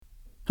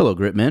Hello,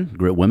 Grit Men,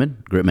 Grit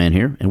Women, Grit Man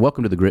here, and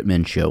welcome to the Grit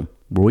Men Show,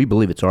 where we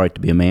believe it's all right to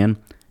be a man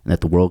and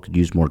that the world could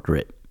use more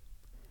grit.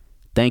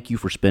 Thank you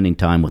for spending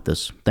time with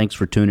us. Thanks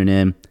for tuning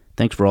in.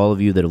 Thanks for all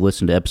of you that have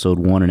listened to Episode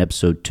 1 and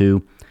Episode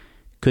 2.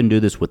 Couldn't do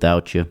this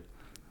without you.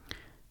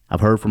 I've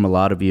heard from a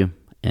lot of you,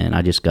 and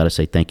I just got to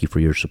say thank you for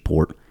your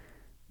support.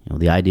 You know,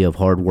 the idea of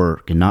hard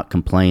work and not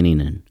complaining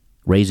and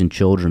raising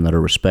children that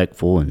are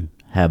respectful and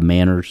have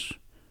manners,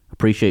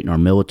 appreciating our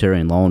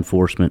military and law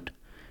enforcement,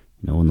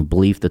 and the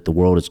belief that the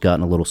world has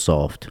gotten a little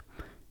soft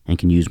and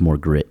can use more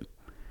grit.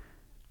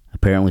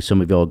 Apparently,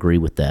 some of y'all agree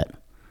with that.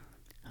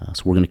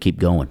 So we're going to keep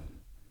going.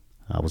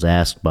 I was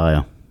asked by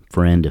a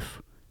friend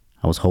if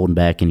I was holding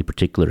back any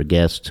particular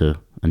guest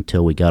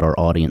until we got our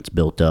audience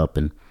built up,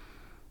 and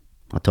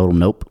I told him,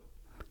 nope.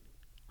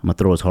 I'm going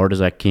to throw as hard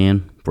as I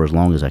can for as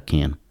long as I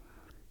can.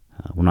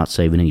 We're not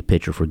saving any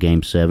pitcher for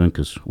Game 7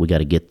 because we got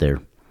to get there.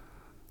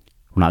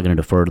 We're not going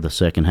to defer to the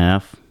second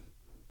half.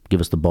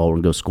 Give us the ball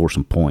and go score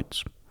some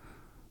points.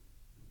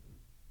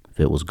 If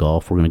it was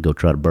golf, we're going to go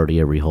try to birdie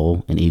every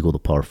hole and eagle the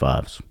par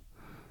fives.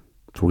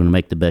 So we're going to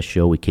make the best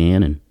show we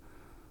can, and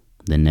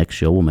then next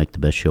show we'll make the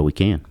best show we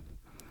can.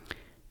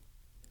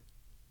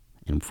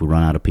 And if we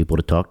run out of people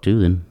to talk to,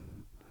 then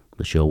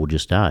the show will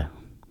just die.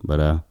 But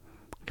I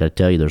got to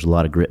tell you, there's a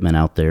lot of grit men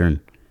out there,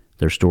 and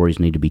their stories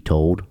need to be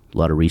told, a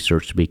lot of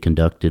research to be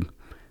conducted,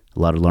 a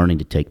lot of learning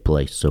to take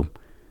place. So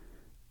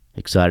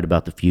excited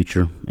about the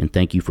future, and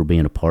thank you for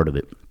being a part of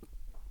it.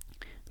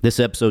 This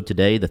episode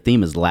today, the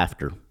theme is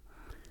laughter.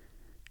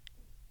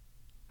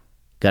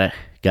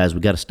 Guys,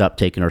 we got to stop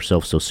taking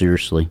ourselves so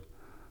seriously.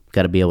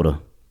 Got to be able to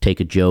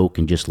take a joke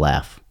and just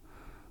laugh.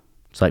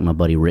 It's like my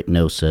buddy Rick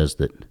No says,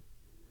 that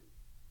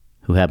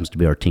who happens to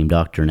be our team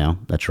doctor now.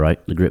 That's right,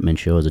 the Grit Men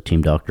Show is a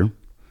team doctor.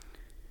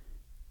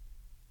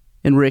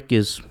 And Rick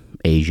is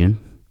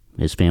Asian.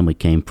 His family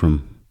came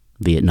from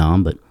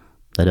Vietnam, but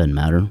that doesn't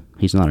matter.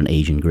 He's not an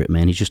Asian grit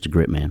man. He's just a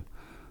grit man.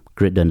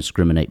 Grit doesn't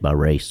discriminate by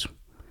race.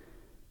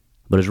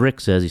 But as Rick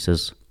says, he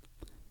says,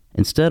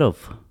 instead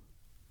of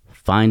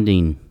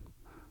finding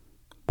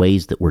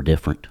ways that we're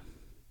different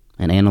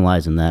and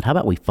analyzing that, how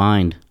about we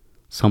find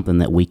something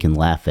that we can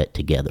laugh at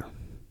together?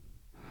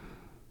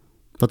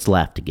 Let's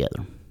laugh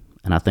together.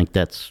 And I think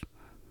that's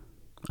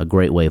a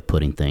great way of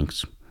putting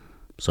things.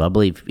 So I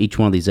believe each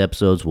one of these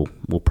episodes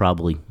will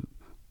probably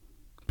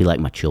be like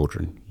my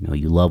children.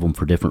 You love them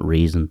for different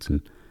reasons,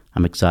 and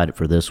I'm excited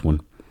for this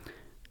one.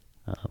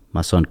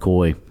 My son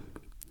Coy,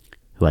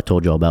 who I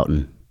told y'all about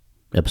in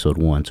episode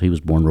 1, so he was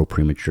born real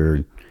premature,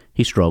 and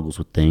he struggles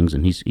with things,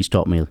 and he's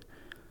taught me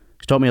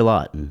a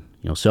lot. And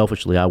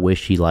selfishly, I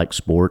wish he liked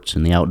sports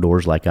and the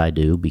outdoors like I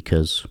do,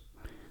 because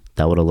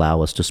that would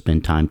allow us to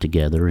spend time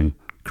together and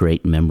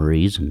create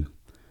memories and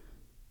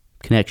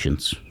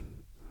connections.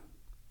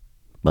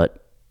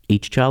 But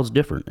each child's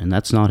different, and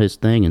that's not his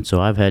thing, and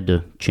so I've had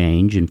to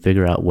change and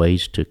figure out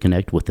ways to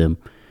connect with him.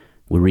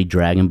 We read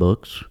dragon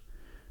books,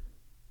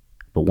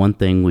 but one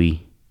thing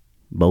we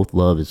both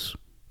love is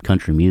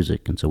country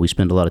music, and so we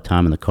spend a lot of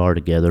time in the car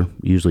together,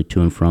 usually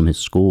to and from his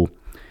school.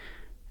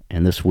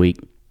 And this week,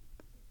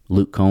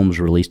 Luke Combs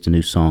released a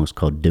new song. It's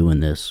called Doing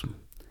This.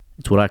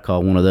 It's what I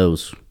call one of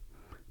those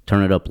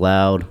turn it up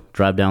loud,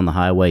 drive down the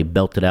highway,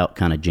 belt it out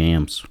kind of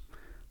jams.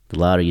 The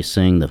louder you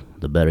sing,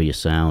 the better you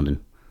sound,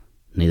 and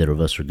neither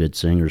of us are good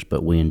singers,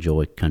 but we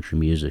enjoy country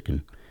music,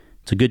 and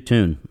it's a good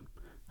tune.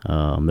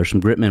 There's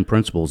some grit men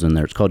principles in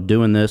there. It's called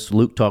Doing This.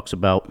 Luke talks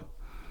about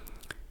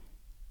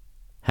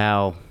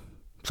how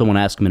someone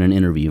asked him in an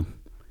interview,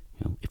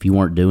 if you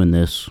weren't doing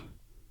this,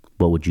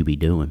 what would you be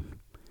doing?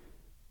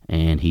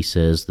 And he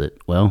says that,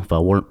 well, if I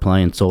weren't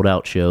playing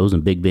sold-out shows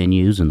and big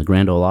venues and the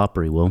Grand Ole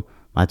Opry, well,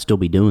 I'd still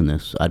be doing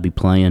this. I'd be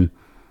playing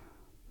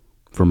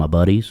for my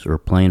buddies or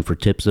playing for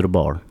tips at a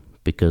bar,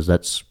 because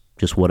that's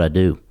just what I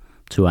do.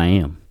 It's who I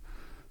am.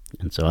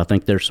 And so I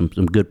think there's some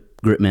good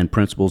grit man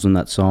principles in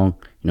that song.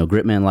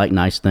 Grit men like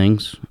nice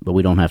things, but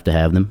we don't have to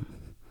have them.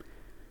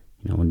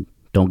 And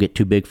don't get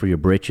too big for your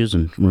britches,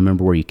 and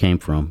remember where you came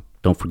from.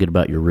 Don't forget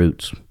about your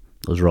roots.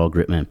 Those are all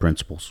grit man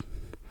principles.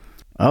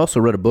 I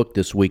also read a book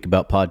this week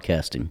about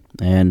podcasting,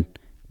 and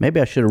maybe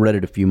I should have read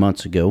it a few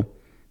months ago,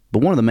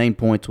 but one of the main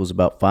points was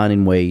about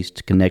finding ways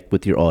to connect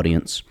with your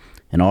audience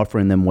and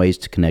offering them ways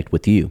to connect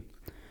with you.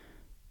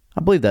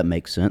 I believe that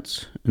makes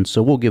sense, and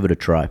so we'll give it a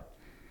try.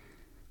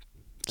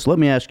 So let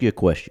me ask you a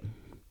question.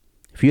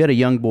 If you had a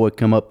young boy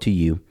come up to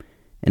you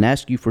and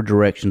ask you for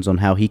directions on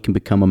how he can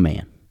become a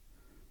man,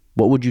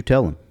 what would you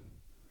tell him?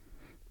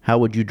 How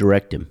would you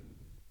direct him?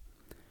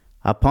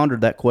 I pondered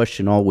that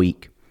question all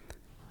week,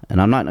 and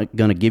I'm not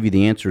going to give you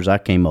the answers I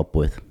came up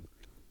with.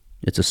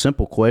 It's a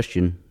simple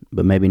question,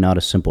 but maybe not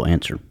a simple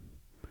answer.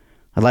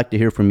 I'd like to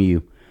hear from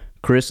you.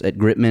 Chris at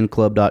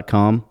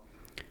gritmenclub.com.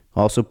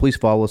 Also, please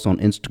follow us on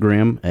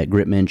Instagram at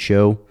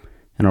gritmenshow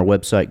and our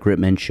website,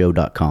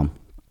 gritmenshow.com.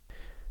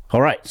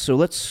 All right, so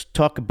let's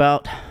talk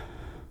about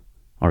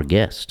our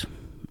guest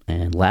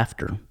and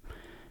laughter.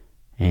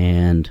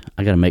 And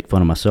I got to make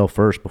fun of myself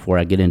first before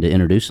I get into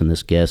introducing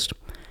this guest.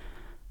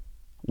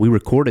 We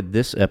recorded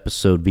this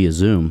episode via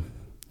Zoom.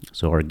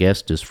 So our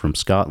guest is from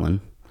Scotland.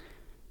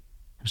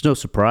 It's no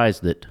surprise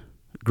that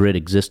grit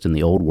exists in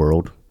the old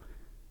world,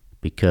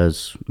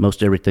 because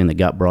most everything that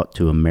got brought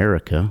to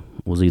America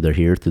was either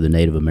here through the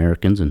Native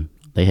Americans, and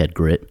they had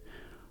grit,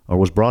 or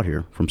was brought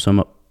here from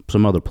some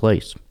other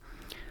place.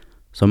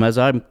 So as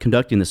I'm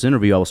conducting this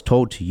interview, I was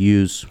told to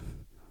use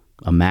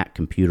a Mac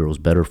computer. It was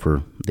better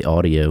for the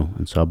audio,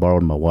 and so I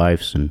borrowed my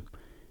wife's, and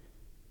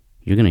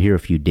you're going to hear a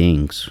few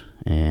dings,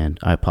 and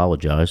I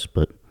apologize,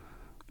 but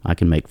I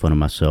can make fun of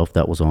myself.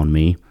 That was on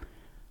me.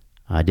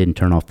 I didn't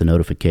turn off the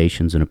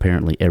notifications, and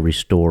apparently every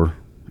store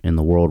in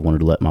the world wanted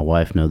to let my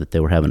wife know that they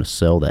were having a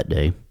sale that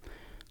day.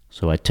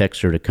 So I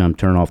texted her to come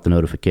turn off the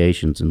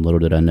notifications, and little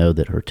did I know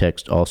that her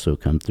text also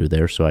come through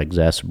there, so I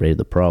exacerbated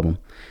the problem.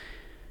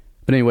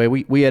 But anyway,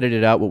 we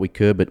edited out what we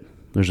could, but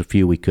there's a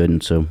few we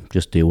couldn't, so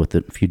just deal with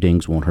it. A few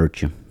dings won't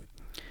hurt you.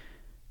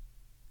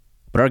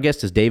 But our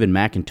guest is David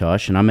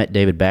McIntosh, and I met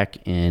David back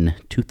in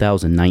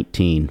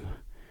 2019.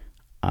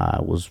 I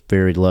was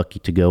very lucky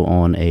to go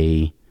on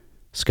a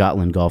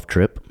Scotland golf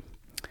trip.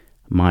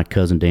 My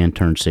cousin Dan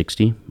turned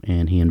 60,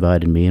 and he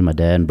invited me and my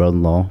dad and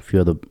brother-in-law, a few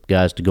other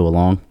guys, to go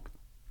along.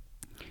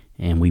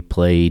 And we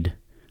played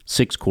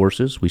 6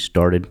 courses. We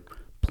started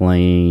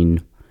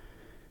playing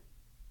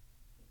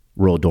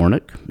Royal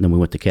Dornoch, then we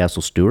went to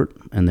Castle Stewart,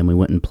 and then we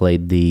went and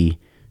played the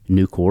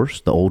new course,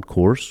 the old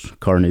course,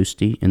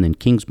 Carnoustie, and then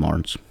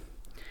Kingsbarns.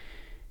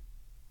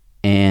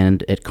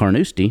 And at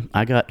Carnoustie,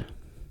 I got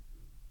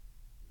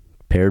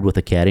paired with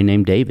a caddy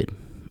named David,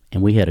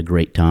 and we had a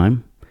great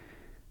time.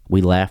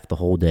 We laughed the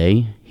whole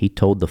day. He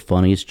told the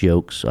funniest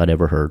jokes I'd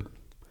ever heard.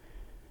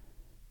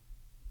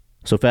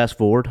 So fast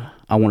forward,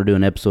 I want to do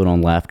an episode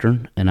on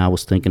laughter, and I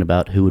was thinking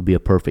about who would be a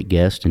perfect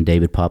guest, and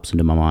David pops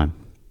into my mind.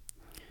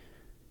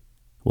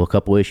 Well, a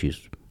couple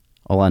issues.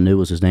 All I knew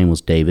was his name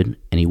was David,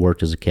 and he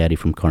worked as a caddy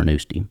from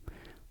Carnoustie.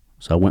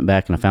 So I went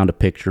back and I found a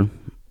picture,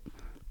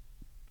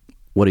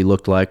 what he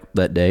looked like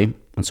that day.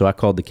 And so I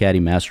called the caddy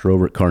master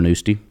over at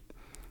Carnoustie.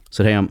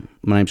 Said, hey,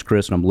 my name's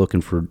Chris, and I'm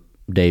looking for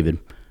David.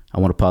 I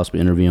want to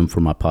possibly interview him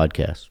for my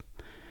podcast.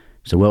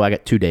 He said, well, I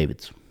got 2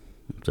 Davids.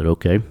 I said,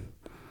 okay.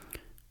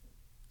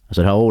 I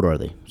said, how old are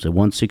they? He said,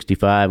 one's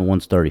 65 and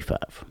one's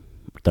 35,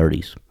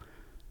 30s.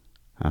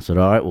 I said,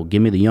 all right, well,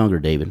 give me the younger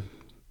David.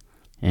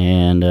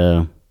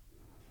 And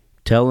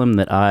tell him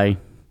that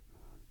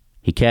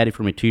he caddied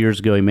for me 2 years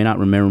ago. He may not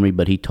remember me,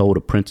 but he told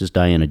a Princess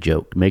Diana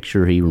joke. Make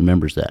sure he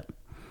remembers that.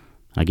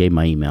 I gave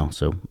my email.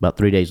 So about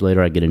 3 days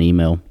later, I get an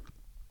email.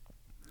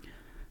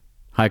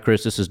 Hi,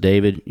 Chris, this is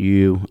David.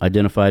 You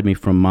identified me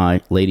from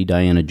my Lady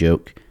Diana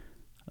joke.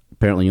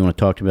 Apparently you want to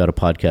talk to me about a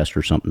podcast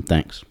or something.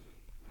 Thanks.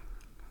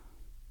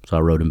 So I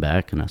wrote him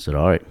back, and I said,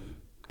 all right,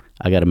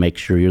 I got to make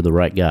sure you're the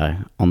right guy.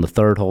 On the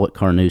 3rd hole at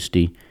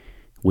Carnoustie,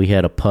 we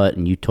had a putt,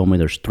 and you told me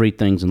there's 3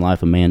 things in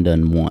life a man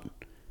doesn't want.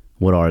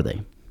 What are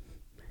they?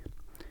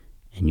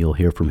 And you'll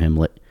hear from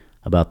him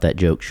about that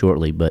joke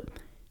shortly, but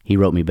he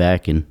wrote me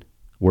back, and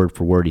word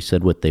for word he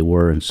said what they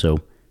were, and so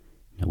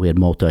we had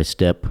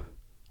multi-step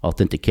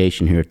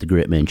authentication here at the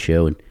Gritmen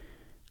Show, and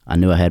I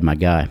knew I had my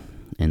guy.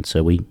 And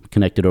so we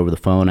connected over the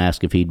phone,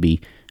 asked if he'd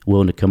be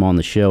willing to come on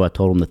the show. I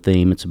told him the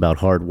theme, it's about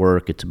hard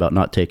work, it's about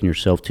not taking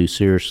yourself too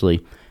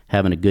seriously,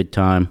 having a good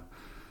time.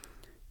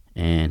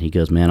 And he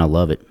goes, man, I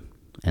love it.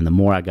 And the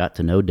more I got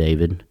to know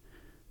David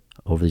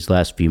over these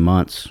last few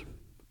months,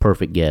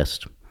 perfect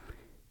guest.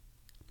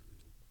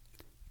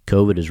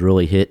 COVID has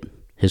really hit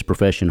his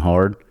profession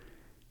hard,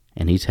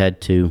 and he's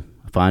had to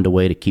find a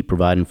way to keep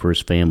providing for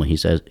his family.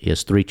 He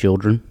has 3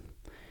 children,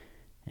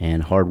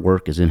 and hard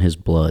work is in his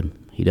blood.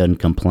 He doesn't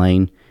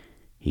complain.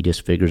 He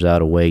just figures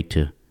out a way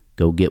to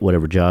go get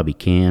whatever job he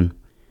can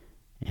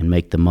and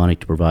make the money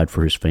to provide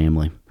for his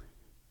family.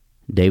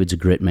 David's a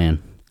grit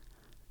man,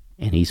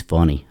 and he's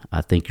funny.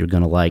 I think you're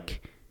going to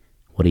like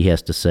what he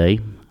has to say.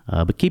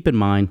 But keep in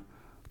mind,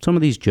 some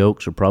of these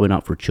jokes are probably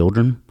not for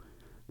children,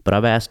 but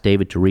I've asked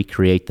David to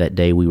recreate that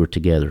day we were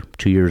together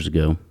 2 years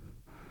ago,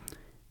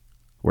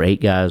 where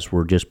 8 guys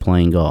were just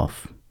playing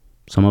golf.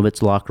 Some of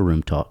it's locker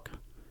room talk,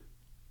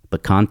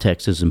 but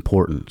context is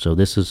important. So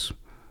this is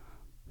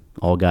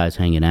all guys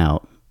hanging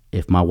out.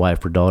 If my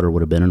wife or daughter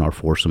would have been in our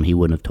foursome, he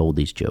wouldn't have told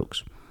these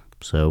jokes.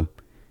 So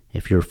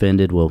if you're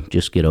offended, well,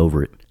 just get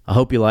over it. I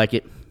hope you like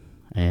it,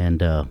 and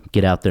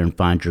get out there and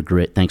find your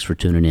grit. Thanks for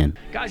tuning in.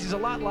 Guys, he's a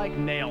lot like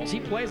Nails. He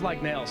plays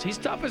like Nails. He's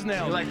tough as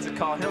Nails. He likes to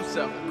call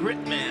himself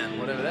Grit Man,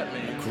 whatever that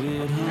means.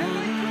 Quit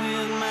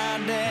hunting with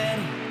my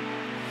daddy,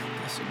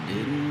 guess I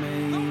didn't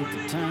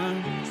make the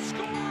time.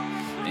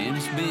 And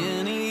it's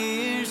been a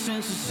year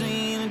since I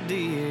seen a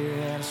deer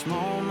at a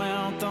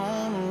smallmouth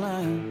on the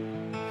line.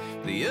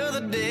 The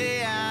other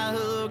day I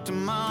hooked a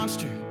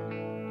monster,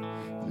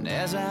 and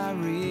as I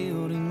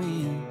reeled him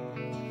in,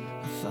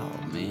 I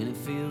thought, man, it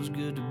feels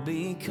good to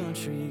be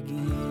country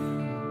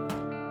again.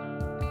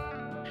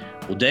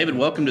 Well, David,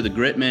 welcome to the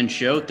Gritmen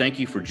Show. Thank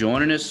you for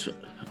joining us.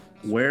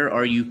 Where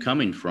are you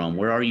coming from?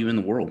 Where are you in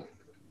the world?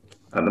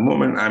 At the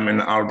moment, I'm in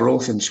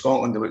Arbroath in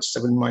Scotland, about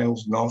 7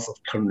 miles north of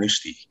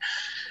Carnoustie.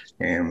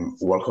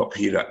 Work up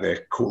here at the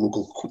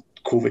local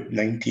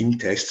COVID-19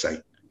 test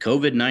site.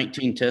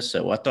 COVID-19 test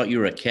site. Well, I thought you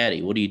were a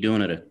caddy. What are you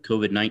doing at a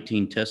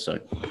COVID-19 test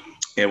site?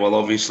 Yeah, well,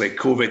 obviously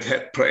COVID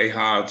hit pretty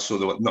hard, so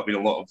there would not been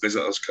a lot of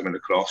visitors coming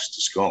across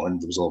to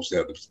Scotland. There was obviously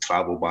a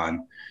travel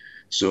ban,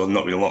 so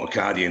not been a lot of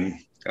caddying.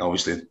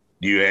 Obviously,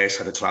 the US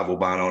had a travel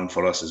ban on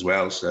for us as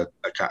well, so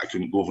I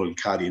couldn't go over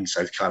and caddy in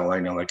South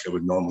Carolina like I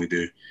would normally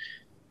do.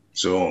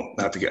 So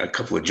I had to get a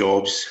couple of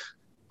jobs,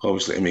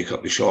 obviously, to make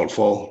up the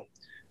shortfall.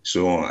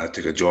 So I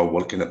took a job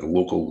working at the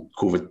local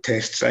COVID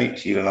test site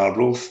here in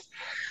Arbroath.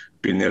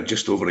 Been there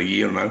just over a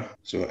year now,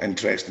 so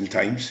interesting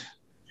times.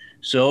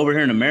 So over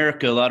here in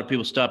America, a lot of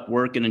people stopped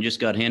working and just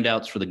got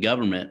handouts for the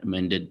government. I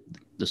mean, did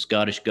the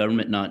Scottish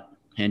government not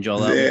hand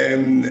y'all out?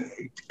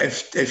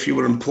 If you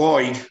were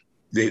employed,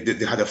 they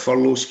had a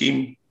furlough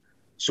scheme,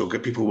 so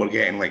people were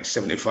getting like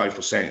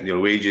 75% of their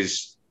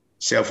wages.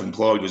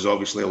 Self-employed was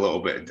obviously a little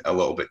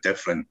bit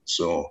different,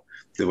 so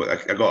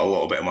I got a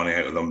little bit of money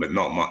out of them, but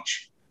not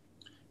much.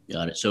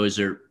 Got it. So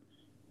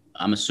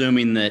I'm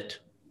assuming that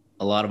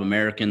a lot of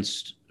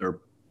Americans,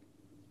 or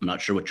I'm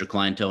not sure what your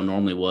clientele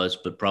normally was,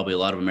 but probably a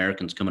lot of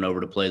Americans coming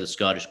over to play the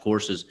Scottish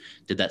courses.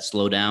 Did that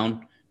slow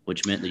down,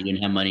 which meant that you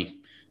didn't have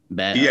money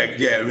back?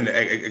 Yeah. I mean,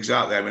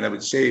 exactly. I mean, I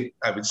would say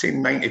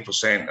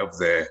 90%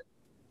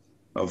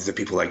 of the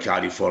people I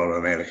caddy for are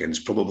Americans,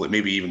 probably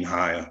maybe even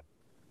higher.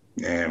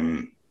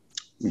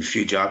 A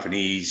few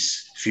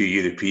Japanese, a few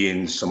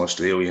Europeans, some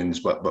Australians,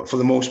 but for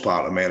the most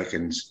part,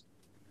 Americans.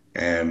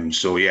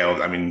 So yeah,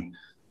 I mean,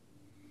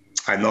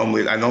 I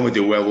normally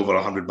do well over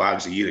 100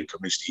 bags a year at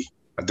Carnoustie.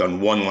 I've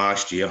done 1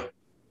 last year,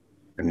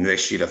 and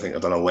this year I think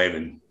I've done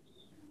 11.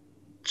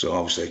 So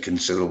obviously a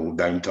considerable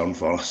downturn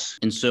for us.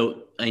 And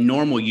so a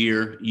normal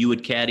year, you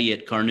would caddy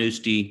at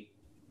Carnoustie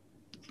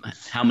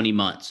how many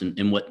months,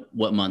 and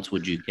what months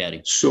would you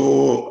caddy?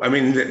 So I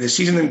mean, the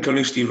season in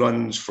Carnoustie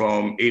runs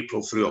from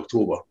April through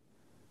October,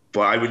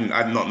 but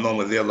I'm not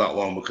normally there that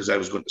long because I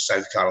was going to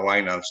South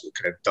Carolina, so it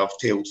kind of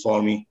dovetailed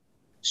for me.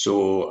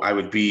 So I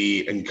would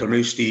be in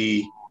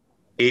Carnoustie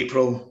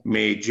April,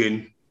 May,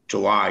 June,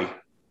 July,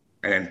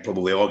 and then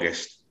probably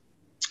August.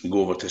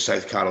 Go over to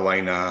South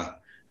Carolina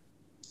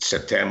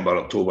September,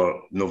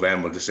 October,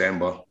 November,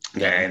 December,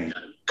 and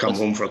come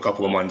home for a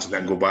couple of months and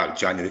then go back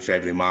January,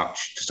 February,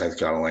 March to South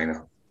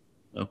Carolina.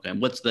 Okay.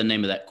 What's the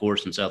name of that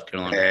course in South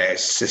Carolina?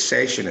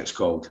 Secession, it's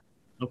called.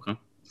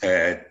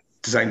 Okay.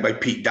 Designed by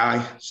Pete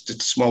Dye. It's a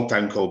small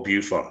town called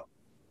Beaufort.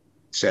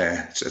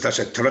 That's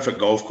a terrific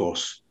golf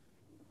course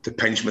to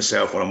pinch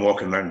myself when I'm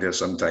walking around there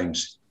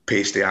sometimes.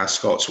 Pasty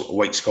ass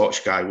white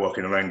Scotch guy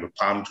walking around with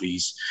palm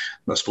trees.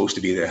 I'm not supposed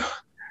to be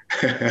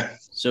there.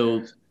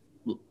 So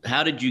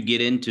how did you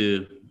get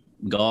into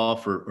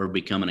golf or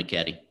becoming a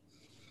caddy?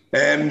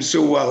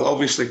 Well,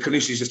 obviously,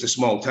 Carnoustie is just a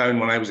small town.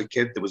 When I was a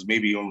kid, there was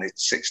maybe only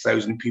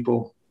 6,000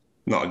 people.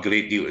 Not a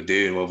great deal to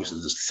do. Obviously,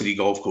 there's 3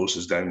 golf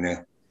courses down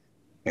there.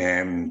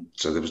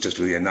 So there was just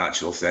really a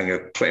natural thing.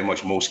 Pretty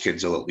much most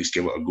kids will at least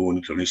give it a go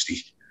in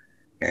Carnoustie.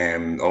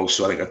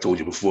 Also, I think I told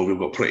you before, we've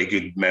got pretty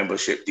good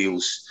membership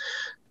deals.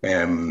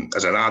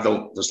 As an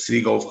adult, there's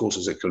 3 golf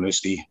courses at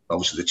Carnoustie.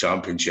 Obviously, the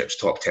Championship's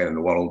top 10 in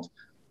the world.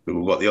 But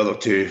we've got the other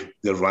 2,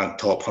 they're ranked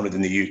top 100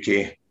 in the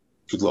UK.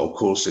 Good little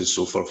courses.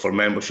 So for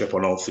membership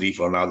on all 3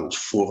 for an adult,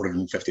 it's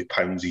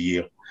 £450 a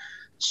year.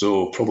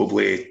 So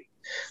probably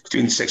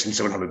between $600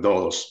 and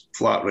 $700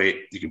 flat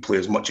rate. You can play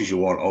as much as you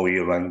want all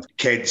year round.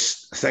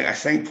 Kids, I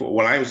think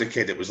when I was a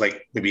kid, it was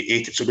like maybe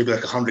maybe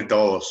like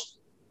 $100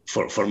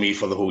 for me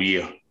for the whole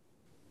year.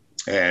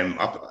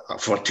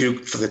 For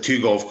the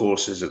 2 golf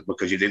courses,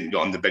 because you didn't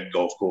get on the big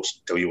golf course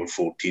until you were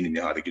 14 and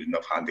you had a good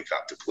enough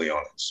handicap to play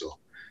on it. So.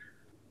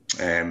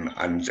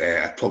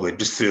 I probably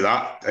just through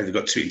that, I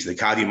got treated to the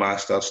Caddy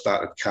Master,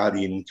 started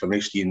caddying in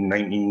Carnoustie in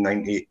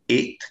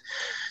 1998.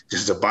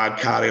 Just as a bag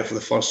carrier for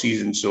the first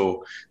season,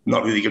 so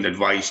not really giving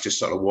advice, just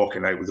sort of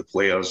walking out with the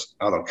players,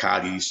 other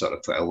caddies, sort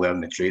of trying to learn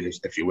the trade,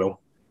 if you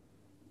will.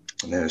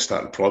 And then it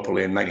started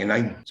properly in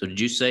 99. So did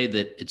you say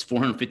that it's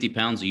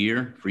 £450 a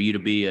year for you to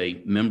be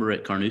a member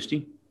at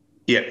Carnoustie?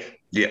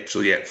 Yep. So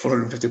yeah,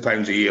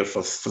 £450 a year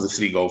for the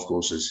 3 golf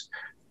courses.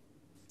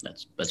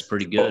 That's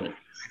pretty good.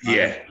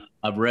 Yeah.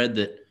 I've read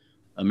that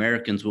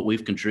Americans, what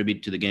we've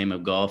contributed to the game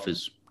of golf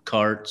is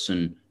carts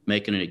and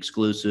making it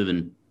exclusive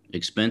and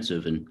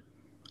expensive, and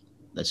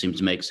that seems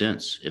to make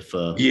sense. If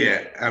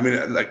yeah, I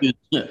mean, like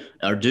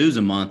our dues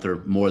a month are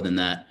more than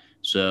that,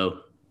 so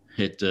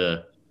I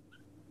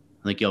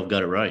think y'all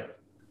got it right.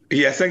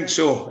 Yeah, I think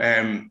so.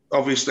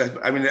 Obviously,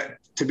 I mean,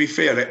 to be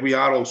fair, we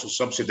are also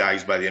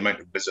subsidised by the amount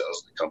of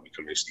visitors that come to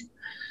Carnoustie.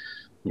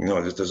 You know,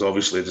 there's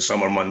obviously the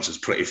summer months is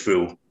pretty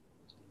full.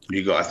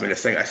 I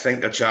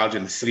think they're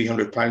charging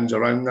 £300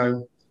 around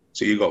now.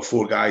 So you got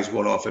 4 guys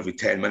going off every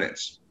 10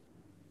 minutes.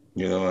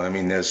 You know, I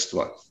mean, there's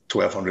what,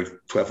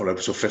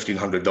 $1,200, so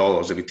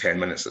 $1,500 every 10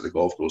 minutes that the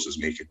golf course is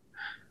making.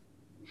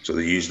 So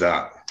they use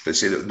that. But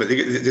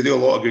they do a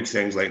lot of good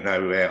things like now.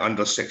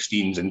 Under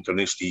 16s in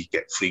Carnoustie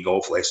get free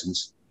golf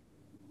lessons.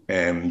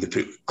 They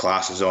put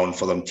classes on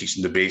for them,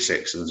 teaching the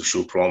basics, and they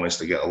show promise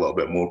to get a little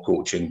bit more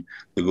coaching.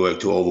 They go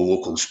out to all the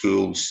local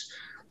schools.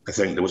 I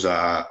think there was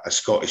a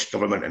Scottish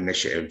government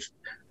initiative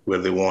where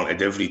they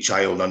wanted every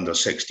child under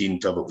 16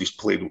 to have at least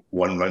played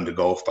one round of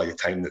golf by the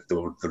time that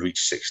they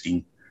reached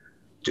 16,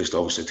 just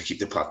obviously to keep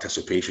the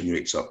participation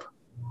rates up.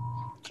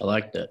 I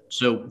like that.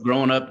 So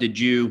growing up,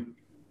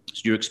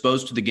 you're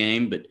exposed to the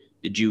game, but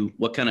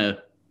what kind of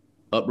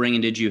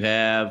upbringing did you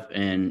have,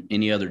 and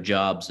any other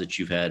jobs that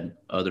you've had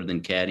other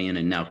than caddying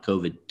and now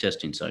COVID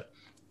testing site?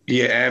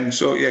 Yeah,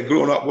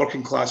 growing up,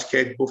 working class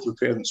kid, both my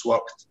parents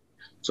worked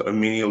sort of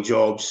menial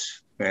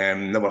jobs.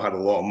 Never had a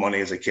lot of money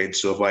as a kid,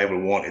 so if I ever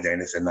wanted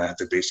anything, I had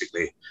to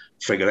basically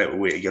figure out a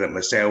way to get it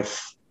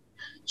myself.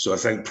 So I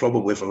think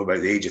probably from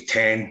about the age of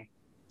 10,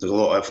 there's a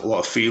lot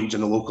of fields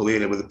in the local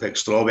area where they pick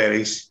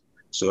strawberries.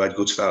 So I'd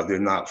go start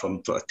doing that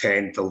from sort of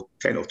 10 till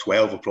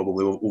 12, or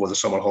probably over the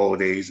summer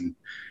holidays and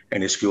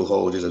any school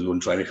holidays. I'd go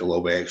and try and make a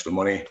little bit extra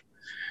money.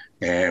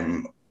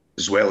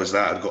 As well as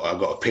that, I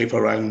got a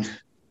paper round.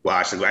 Well,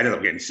 actually, I ended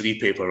up getting 3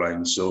 paper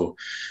rounds. So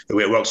the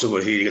way it works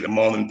over here, you get the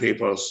morning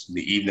papers,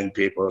 the evening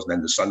papers, and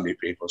then the Sunday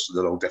papers. So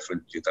they're all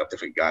different. You have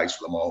different guys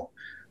for them all.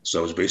 So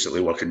I was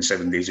basically working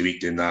 7 days a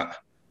week doing that.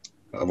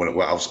 I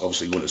was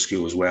obviously going to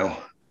school as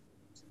well.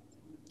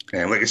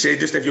 And like I say,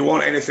 just if you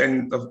want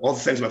anything, all the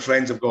things my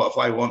friends have got, if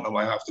I want them,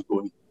 I have to go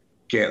and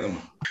get them.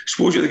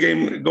 Exposure to the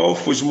game,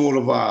 golf was more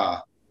of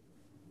a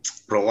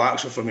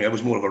relaxer for me. I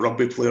was more of a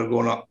rugby player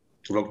growing up.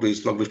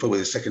 Rugby's probably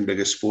the second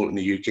biggest sport in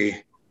the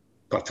UK,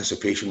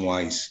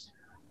 participation-wise.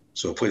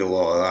 So I played a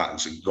lot of that,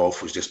 and so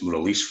golf was just a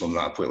release from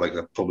that.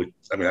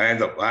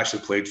 I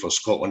actually played for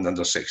Scotland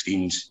under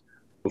 16s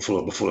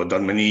before I'd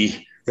done my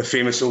knee. The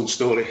famous old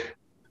story.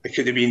 It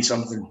could have been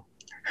something.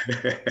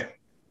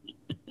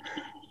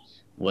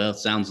 Well, it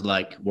sounds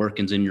like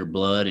working's in your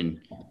blood,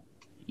 and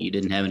you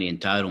didn't have any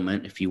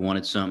entitlement. If you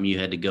wanted something, you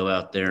had to go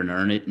out there and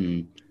earn it,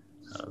 and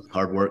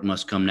hard work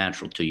must come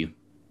natural to you.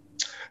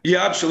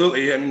 Yeah,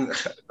 absolutely. And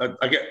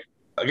I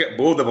get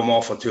bored of them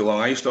all for too long.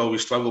 I used to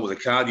always struggle with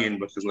the caddying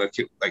because when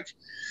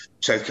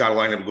South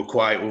Carolina would go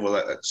quiet over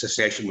that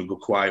Secession would go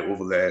quiet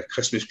over the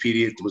Christmas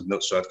period.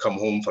 So I'd come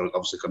home for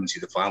obviously come and see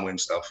the family and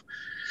stuff.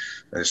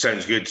 And it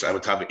sounds good. So I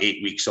would have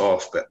 8 weeks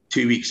off, but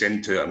 2 weeks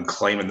into it, I'm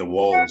climbing the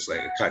walls.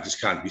 Like I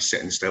can't be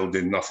sitting still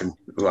doing nothing.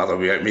 I'd rather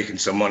be out making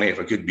some money if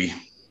I could be.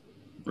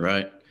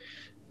 Right.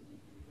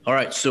 All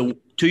right. So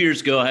 2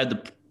 years ago, I had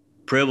the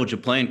privilege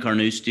of playing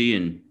Carnoustie,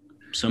 and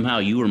somehow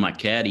you were my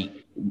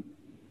caddy.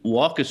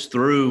 Walk us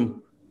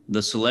through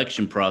the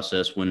selection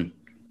process when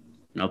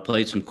I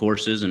played some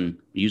courses, and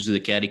usually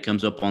the caddy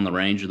comes up on the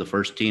range or the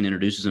first tee and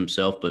introduces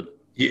himself. But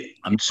yeah,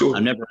 I've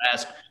never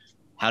asked,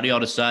 how do y'all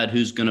decide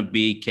who's going to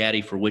be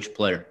caddy for which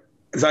player?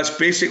 That's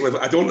basically,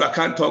 I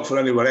can't talk for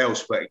anywhere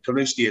else, but at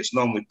Carnoustie, it's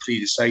normally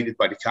pre-decided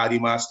by the caddy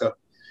master.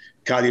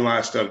 Caddy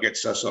master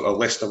gets a sort of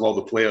list of all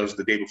the players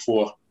the day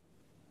before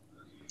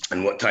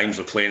and what times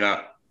they're playing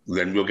at.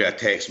 Then we'll get a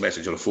text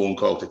message or a phone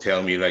call to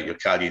tell me, right, you're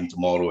caddying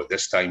tomorrow at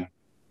this time.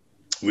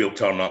 We'll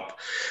turn up.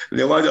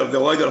 They'll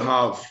either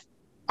have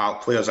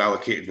players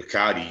allocated with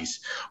caddies,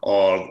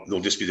 or they'll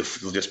just be the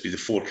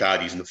 4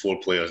 caddies and the 4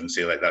 players and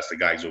say, like, that's the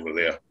guys over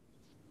there.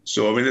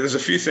 So, I mean, there's a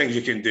few things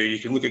you can do. You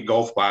can look at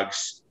golf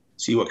bags,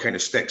 see what kind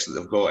of sticks that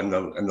they've got in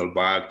their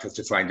bag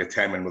to try and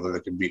determine whether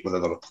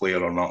they're a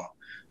player or not.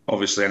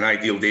 Obviously, an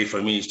ideal day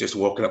for me is just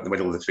walking up the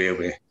middle of the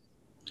fairway.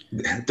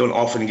 Don't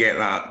often get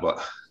that,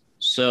 but...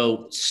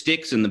 So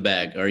sticks in the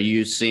bag, are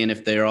you seeing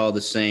if they're all the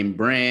same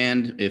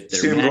brand? If they're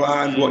same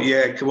brand,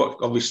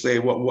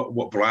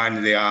 what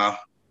brand they are.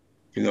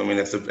 You know what I mean?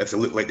 If they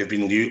look like they've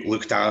been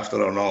looked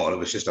after or not, or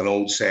if it's just an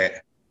old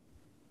set.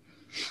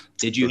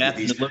 Did you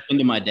happen to look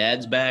into my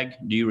dad's bag?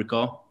 Do you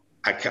recall?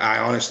 I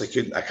honestly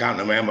couldn't. I can't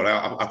remember.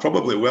 I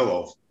probably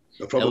will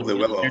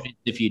have.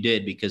 If you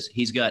did, because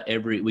he's got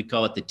we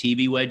call it the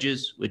TV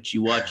wedges, which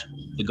you watch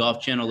the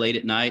Golf Channel late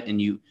at night and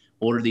you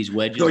order these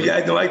wedges.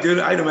 I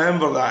do. I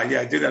remember that. Yeah,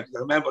 I do. I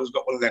remember he's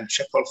got one of them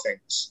chipper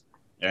things.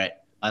 All right.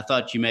 I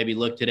thought you maybe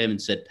looked at him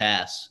and said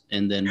pass,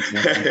 and then.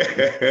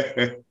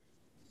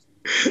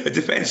 It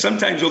depends.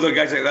 Sometimes older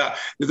guys like that,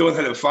 they don't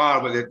hit it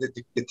far, but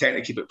they tend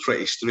to keep it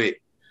pretty straight.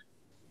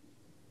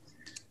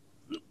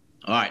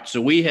 All right.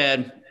 So you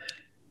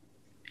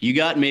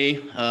got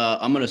me.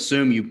 I'm going to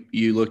assume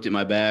you looked at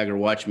my bag or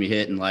watched me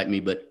hit and liked me,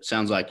 but it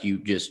sounds like you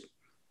just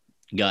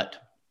got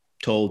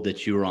told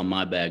that you were on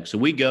my bag. So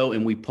we go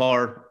and we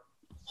par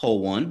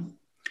hole 1.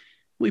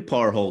 We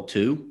par hole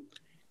 2.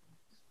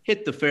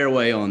 Hit the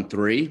fairway on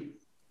 3.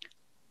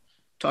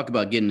 Talk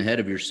about getting ahead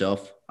of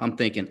yourself. I'm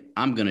thinking,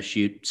 I'm going to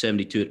shoot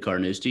 72 at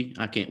Carnoustie.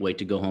 I can't wait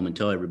to go home and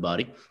tell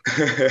everybody.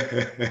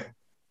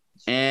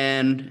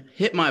 And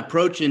hit my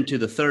approach into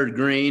the 3rd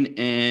green,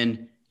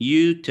 and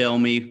you tell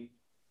me,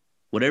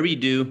 whatever you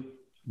do,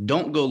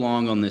 don't go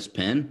long on this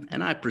pin.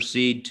 And I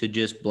proceed to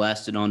just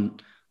blast it on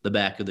the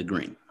back of the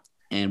green.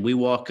 And we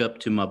walk up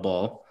to my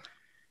ball,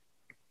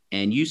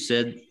 and you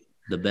said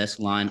the best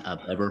line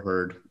I've ever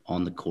heard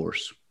on the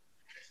course.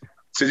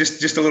 So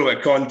just a little bit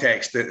of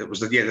context. It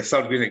was the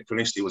 3rd green at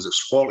Carnoustie was it's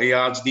 40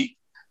 yards deep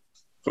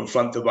from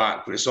front to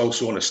back, but it's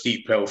also on a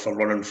steep hill from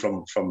running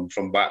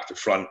from back to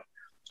front.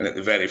 and at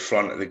the very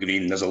front of the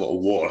green, there's a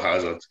little water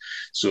hazard.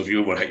 So if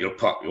you overhit your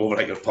putt,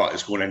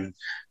 it's going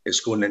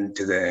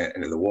into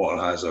the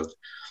water hazard.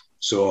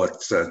 So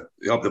it's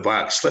up the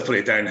back,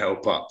 slippery downhill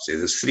putt. So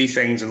there's three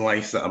things in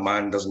life that a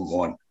man doesn't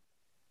want: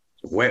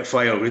 wet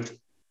firewood,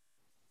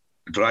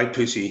 dry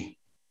pussy,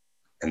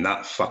 and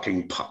that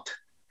fucking putt.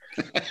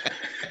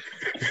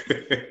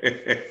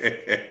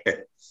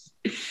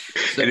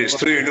 And it's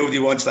true, nobody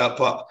wants that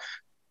putt.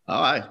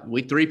 All right,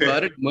 we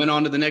three-putted, went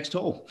on to the next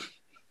hole.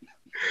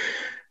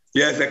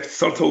 Yeah, the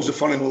third hole's a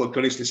funny hole at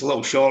Carnoustie. It's a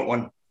little short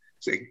one,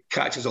 so it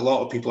catches a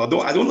lot of people. I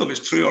don't know if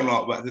it's true or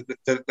not, but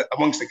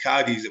amongst the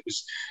caddies, it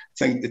was,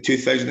 I think, the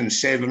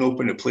 2007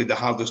 Open that played the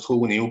hardest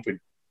hole in the Open.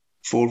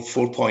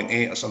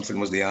 4.8 or something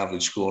was the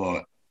average score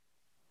on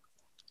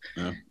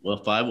it. Well,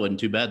 5 wasn't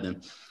too bad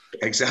then.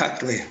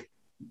 Exactly.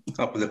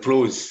 Up with the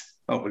pros.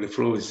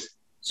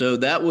 So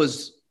that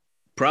was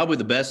probably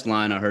the best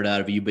line I heard out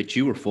of you, but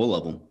you were full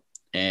of them.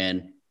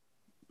 And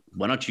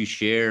why don't you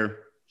share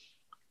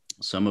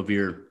some of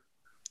your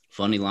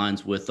funny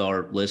lines with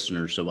our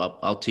listeners? So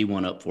I'll tee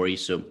one up for you.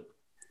 So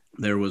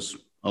there was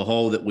a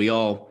hole that we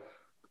all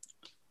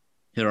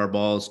hit our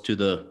balls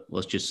to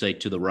let's just say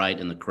to the right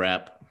in the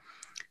crap.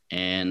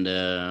 And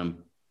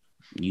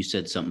you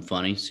said something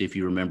funny. See if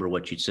you remember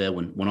what you said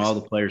when all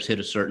the players hit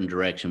a certain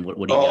direction. What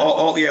do you got?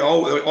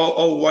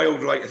 All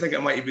wild right. I think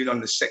it might have been on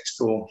the sixth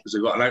hole because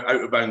they've got an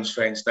out of bounds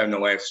fence down the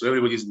left, so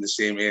everybody's in the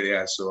same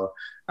area. So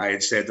I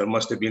had said there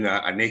must have been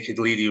a naked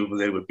lady over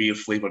there with beer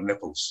flavoured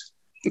nipples.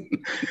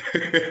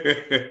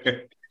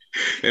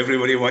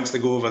 Everybody wants to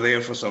go over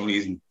there for some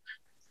reason.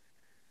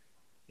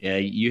 Yeah,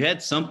 you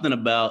had something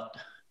about.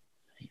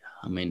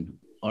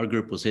 Our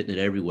group was hitting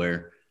it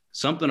everywhere.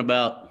 Something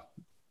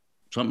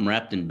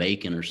wrapped in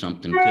bacon or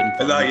something. That's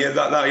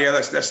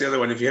the other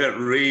one. If you hit it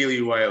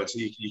really wild, so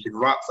you could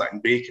wrap that in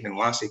bacon, and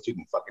Lassie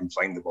couldn't fucking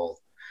find the ball.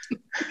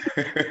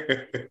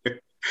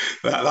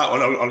 that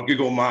one on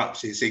Google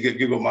Maps. You say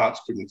Google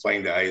Maps couldn't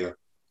find it either.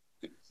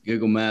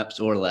 Google Maps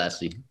or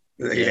Lassie.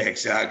 Yeah,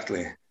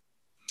 exactly.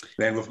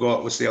 Then we've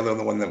got, what's the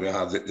other one that we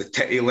have? The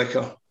titty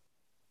liquor.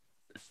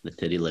 The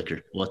titty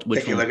liquor.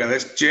 Which titty liquor.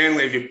 That's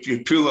generally if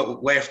you pull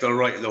it left or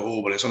right of the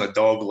hole, but it's on a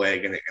dog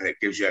leg and it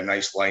gives you a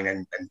nice line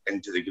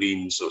into the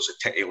green. So it's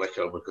a titty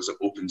liquor because it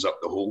opens up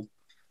the hole.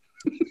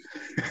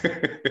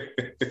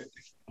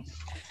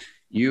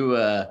 You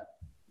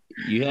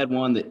had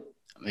one that,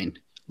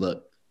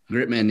 look,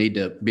 Gritman need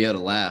to be able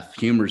to laugh.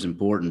 Humor is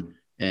important.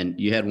 And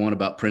you had one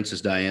about Princess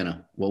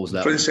Diana. What was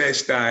that?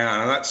 Princess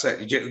Diana. That's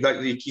it.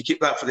 You keep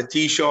that for the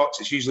tee shots.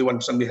 It's usually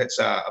when somebody hits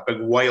a big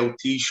wild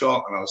tee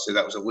shot, and I'll say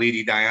that was a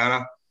Lady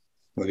Diana.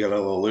 They'll give it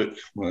a little look.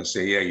 I'll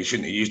say, yeah, you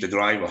shouldn't have used the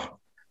driver.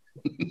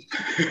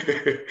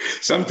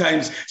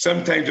 sometimes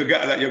you'll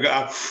get that. You'll get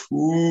a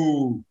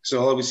ooh.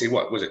 So I'll always say,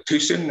 what was it? Too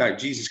soon now?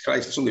 Jesus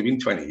Christ! It's only been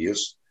 20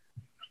 years.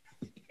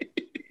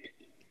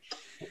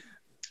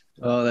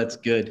 Oh, that's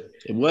good.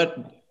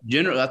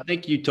 I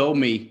think you told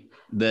me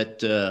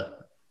that.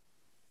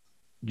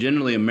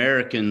 Generally,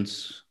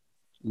 Americans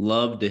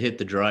love to hit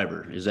the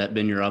driver. Has that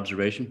been your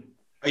observation?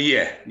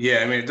 Yeah.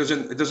 It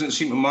doesn't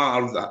seem to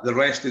matter the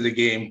rest of the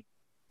game.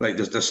 Like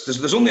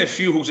there's only a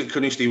few holes at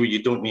Carnoustie where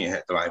you don't need to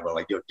hit driver.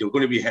 Like you're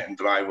going to be hitting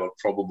driver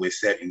probably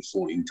 13,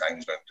 14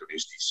 times around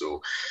Carnoustie.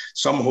 So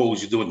some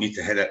holes you don't need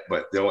to hit it,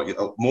 but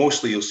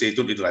mostly you'll say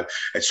don't need drive.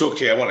 It's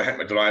okay. I want to hit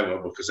my driver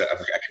because I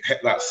can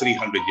hit that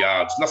 300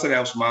 yards. Nothing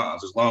else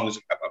matters as long as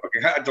if I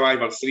can hit a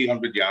driver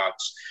 300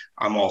 yards,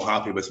 I'm all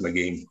happy with my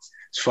game.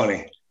 It's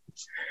funny.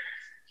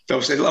 So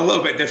obviously a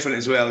little bit different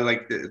as well,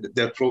 like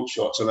the approach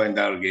shots around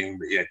our game.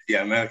 But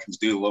yeah, Americans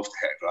do love to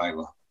hit a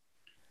driver.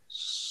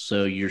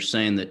 So you're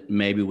saying that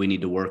maybe we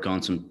need to work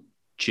on some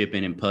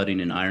chipping and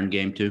putting and iron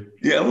game too?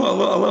 Yeah, a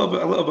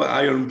little bit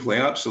iron play,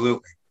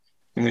 absolutely.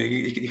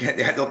 You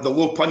hit the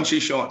low punchy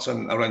shots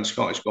around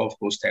Scottish golf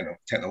course tend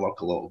to work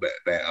a little bit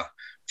better.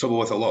 Trouble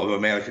with a lot of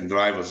American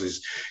drivers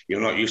is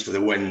you're not used to the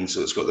wind,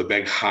 so it's got the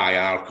big high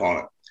arc on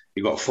it.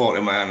 You've got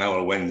 40 mile an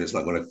hour wind, it's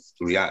not going to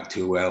react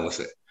too well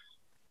with it.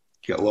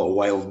 You got a lot of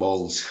wild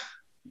balls.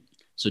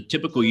 So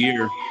typical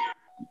year,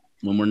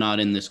 when we're not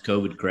in this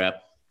COVID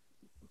crap,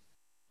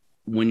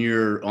 when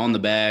you're on the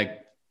bag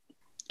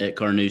at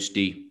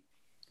Carnoustie,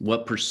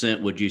 what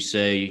 % would you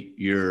say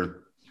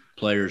your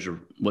players are,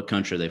 what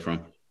country are they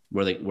from?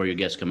 Where your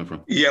guests coming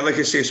from? Yeah, like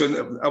I say, so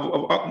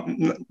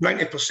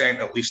 90%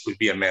 at least would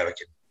be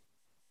American.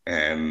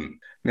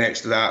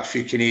 Next to that, a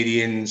few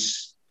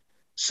Canadians,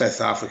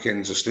 South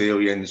Africans,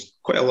 Australians,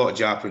 quite a lot of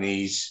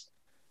Japanese.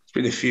 There's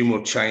been a few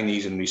more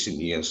Chinese in recent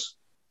years.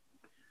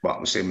 But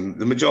I'm saying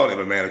the majority of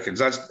Americans.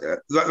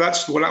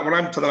 That's when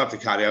I'm turning up to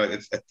carry out.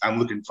 I'm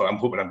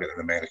hoping I'm getting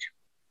an American.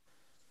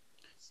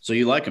 So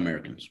you like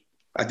Americans?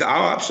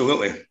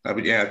 Absolutely. I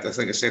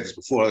think I said this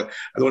before.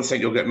 I don't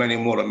think you'll get many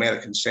more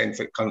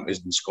American-centric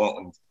countries than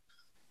Scotland.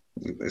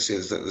 It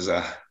says that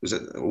there's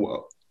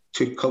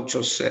two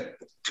cultures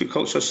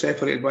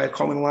separated by a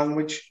common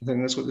language. I think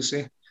that's what they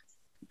say.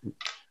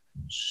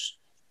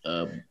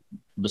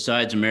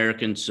 Besides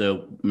Americans,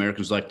 so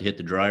Americans like to hit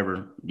the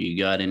driver. Do you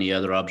got any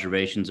other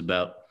observations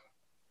about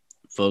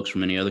folks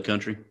from any other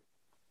country?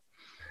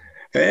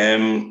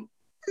 What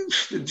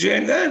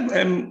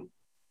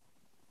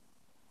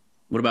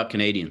about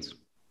Canadians?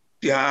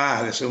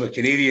 Yeah, so a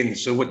Canadian.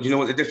 So what, do you know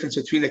what the difference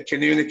between a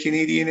canoe and a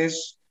Canadian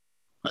is?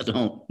 I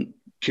don't.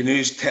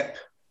 Canoes tip.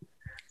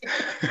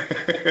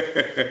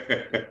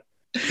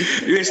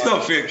 It's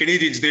not fair.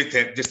 Canadians do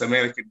tip, just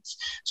Americans.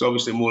 It's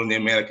obviously more in the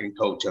American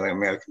culture. Like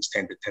Americans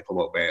tend to tip a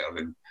lot better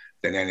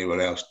than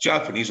anywhere else.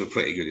 Japanese are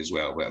pretty good as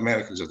well, but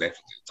Americans are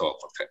definitely the top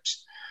for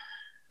tips.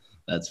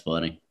 That's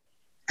funny.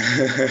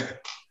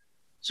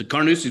 So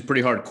Carnoustie is a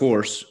pretty hard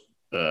course.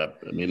 I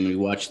mean, when you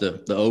watch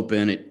the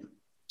Open,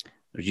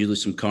 there's usually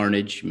some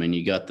carnage. I mean,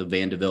 you got the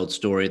Van de Velde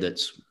story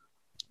that's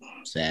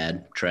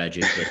sad,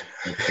 tragic, but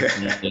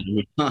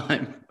every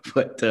time.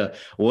 But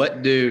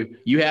what do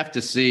you have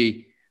to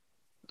see?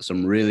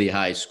 Some really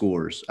high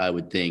scores, I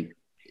would think.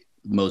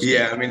 Most.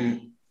 Yeah, days. I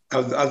mean,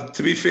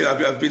 to be fair,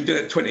 I've been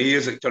doing it 20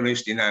 years at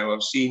Carnoustie now.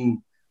 I've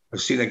seen a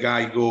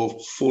guy go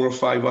 4 or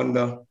 5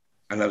 under,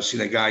 and I've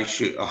seen a guy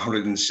shoot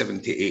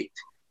 178.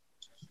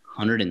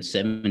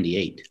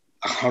 178.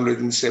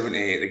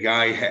 178. The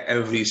guy hit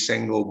every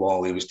single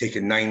ball. He was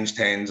taking 9s,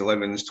 10s,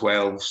 11s,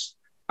 12s,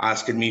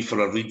 asking me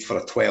for a read for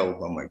a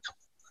 12. I'm like,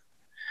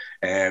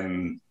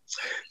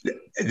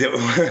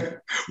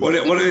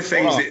 one of the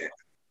things that.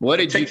 What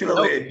did you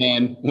tell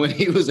man when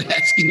he was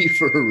asking you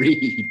for a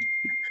read?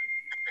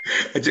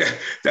 I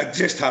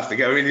just have to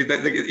go. I mean,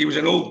 he was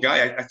an old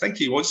guy. I think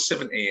he was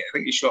 78. I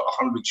think he shot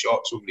 100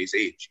 shots over his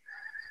age.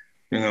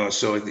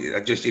 So you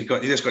just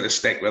got to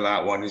stick with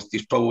that one.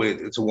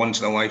 It's a once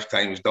in a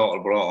lifetime. His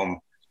daughter brought him.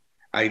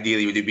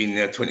 Ideally, he would have been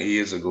there 20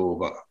 years ago,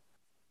 but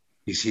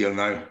he's here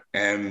now.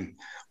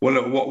 One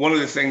of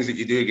the things that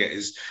you do get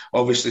is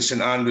obviously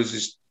St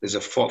Andrews is a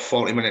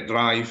 40-minute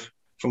drive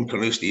from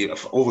Carnoustie.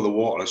 Over the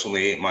water, it's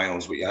only 8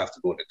 miles, but you have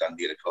to go to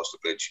Dundee across the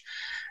bridge.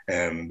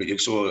 But you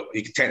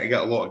tend to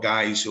get a lot of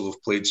guys who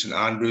have played St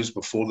Andrews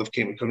before they've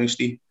came to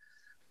Carnoustie.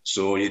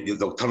 So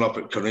they'll turn up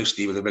at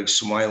Carnoustie with a big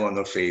smile on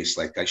their face,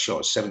 like I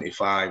shot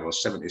 75 or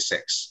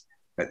 76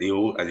 at the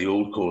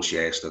old course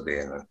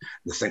yesterday, and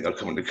they think they're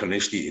coming to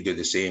Carnoustie to do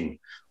the same.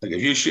 Like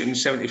if you're shooting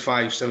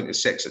 75,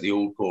 76 at the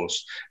old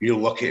course, you're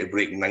lucky to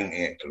break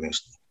 90 at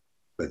Carnoustie.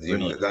 But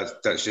really?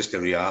 That's just the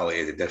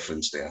reality of the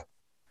difference there.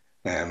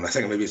 I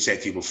think maybe I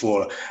said to you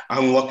before,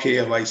 I'm lucky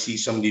if I see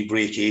somebody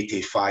break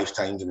 80 5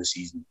 times in a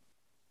season.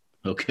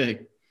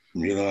 Okay. I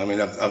mean,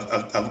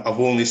 I've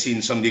only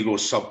seen somebody go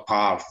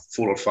subpar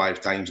 4 or 5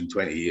 times in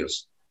 20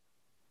 years.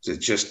 So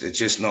it's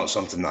just not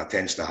something that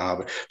tends to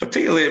happen.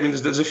 Particularly, I mean,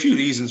 there's a few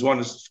reasons. One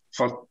is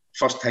for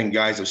first-time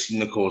guys have seen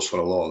the course for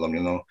a lot of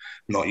them,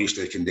 not used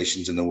to the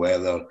conditions and the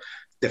weather,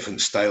 different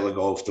style of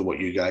golf to what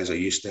you guys are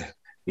used to.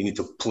 You need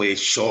to play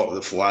short of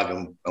the flag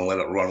and let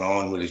it run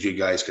on, whereas you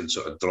guys can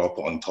sort of drop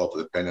it on top of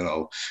the pin and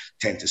it'll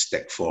tend to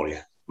stick for you.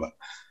 But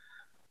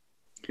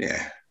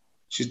yeah,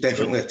 it's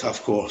definitely a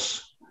tough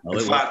course. In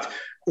fact,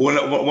 one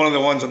of the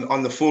ones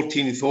on the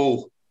 14th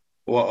hole,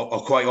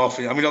 or quite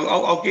often, I mean,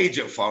 I'll gauge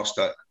it first,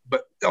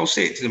 but I'll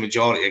say it to the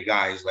majority of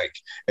guys, like,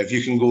 if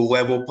you can go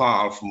level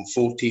par from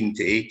 14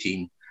 to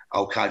 18,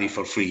 I'll caddy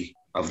for free.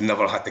 I've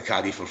never had to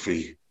caddy for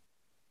free.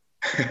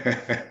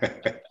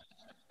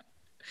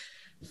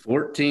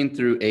 14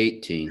 through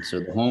 18, so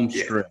the home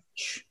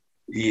stretch.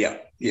 Yeah.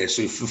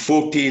 So for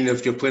 14,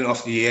 if you're playing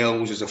off the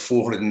L's, is a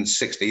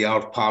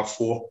 460-yard par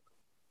 4.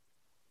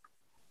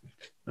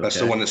 That's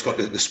the one that's got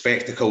the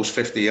spectacles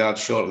 50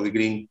 yards short of the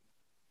green.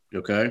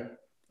 Okay.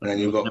 And then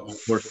you've got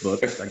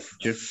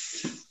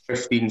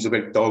 15's a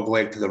big dog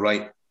leg to the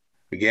right.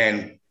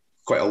 Again,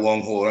 quite a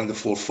long hole, around the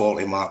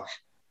 440 mark.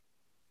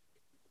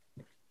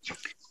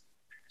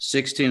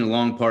 16, a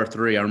long par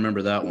 3. I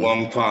remember that one.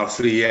 Long par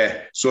 3,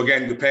 yeah. So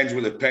again, depends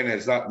where the pin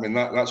is.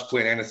 That's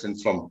playing anything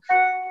from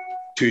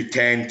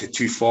 210 to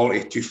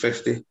 240,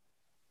 250.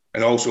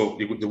 And also,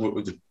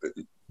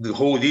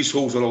 these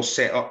holes are all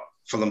set up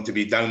for them to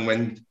be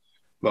downwind.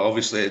 But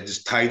obviously,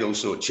 it's tidal,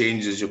 so it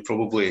changes. You're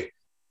probably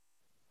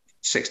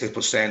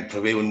 60%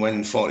 prevailing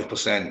wind,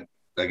 40%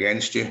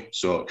 against you.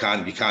 So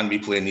you can be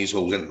playing these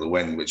holes into the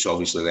wind, which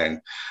obviously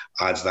then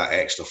adds that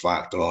extra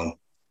factor on.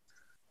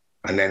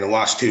 And then the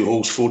last 2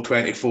 holes,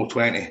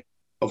 420.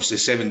 Obviously,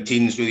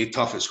 17 is really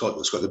tough. It's got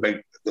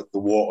the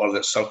water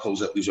that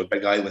circles it. There's a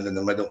big island in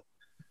the middle.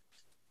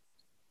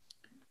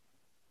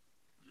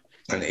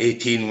 And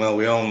 18, well,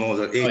 we all know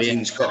that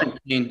 18's got...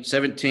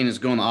 17 is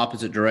going the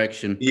opposite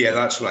direction. Yeah,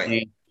 that's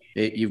right.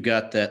 You've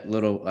got that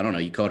little, I don't know,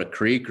 you call it a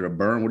creek or a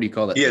burn? What do you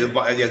call that? Yeah,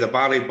 the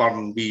Barry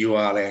Burn,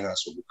 B-U-R-N,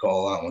 that's what we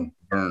call that one.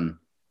 Burn.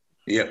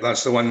 Yeah,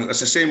 that's the one.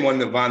 That's the same one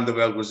that Van de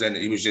Velde was in.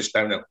 He was just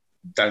down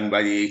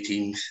by the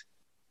 18th.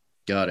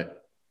 Got it.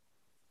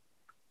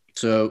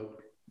 So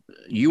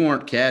you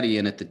weren't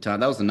caddying at the time.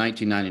 That was the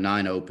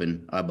 1999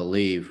 Open, I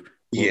believe.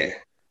 Yeah.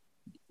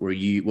 What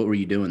were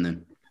you doing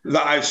then?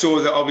 I saw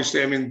that,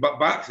 obviously. I mean, but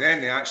back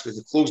then they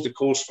closed the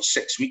course for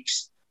 6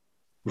 weeks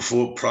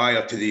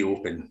prior to the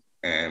Open,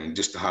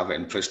 just to have it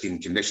in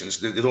pristine conditions.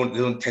 They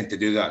don't tend to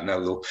do that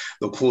now.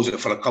 They'll close it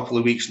for a couple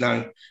of weeks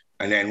now,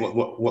 And then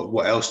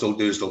what else they'll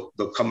do is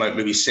they'll come out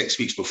maybe 6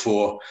 weeks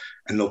before,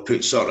 and they'll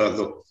put sort of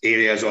the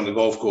areas on the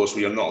golf course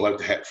where you're not allowed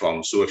to hit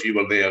from. So if you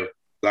were there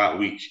that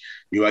week,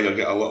 you either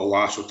get a little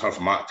AstroTurf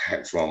mat to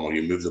hit from, or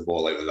you move the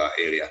ball out of that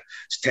area.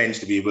 It tends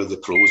to be where the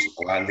pros'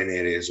 landing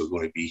areas are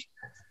going to be.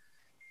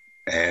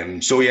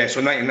 So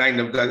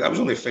 99, I was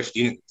only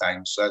 15 at the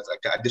time, so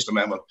I just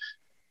remember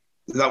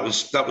that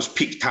was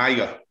peak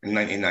Tiger in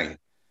 99.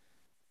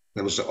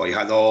 You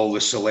had all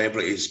the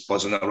celebrities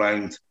buzzing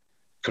around.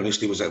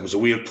 Carnoustie was a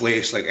weird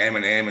place, like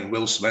Eminem and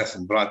Will Smith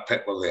and Brad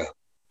Pitt were there.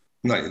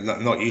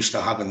 Not used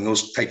to having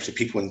those types of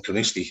people in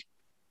Carnoustie.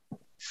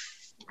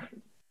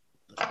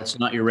 That's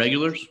not your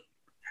regulars?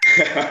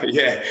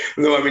 Yeah.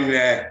 No, I mean,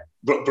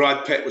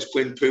 Brad Pitt was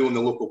playing pool in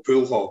the local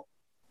pool hall.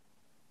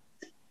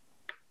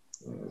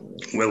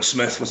 Will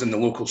Smith was in the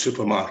local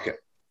supermarket.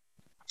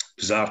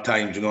 Bizarre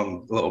times, I'm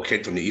a little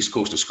kid from the east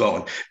coast of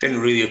Scotland.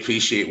 Didn't really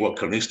appreciate what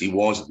Carnoustie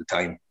was at the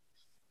time.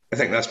 I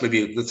think there's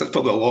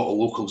probably a lot of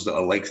locals that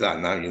are like that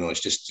now.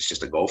 It's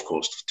just a golf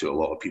course to a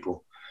lot of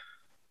people.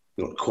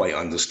 They don't quite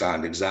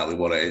understand exactly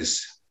what it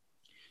is.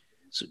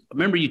 So I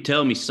remember you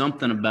telling me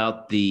something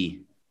about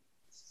the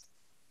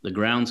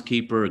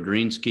groundskeeper or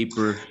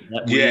greenskeeper.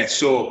 Yeah,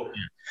 so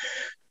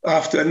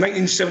after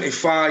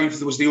 1975,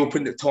 there was the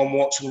Open that Tom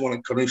Watson won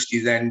at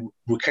Carnoustie. Then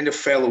we kind of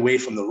fell away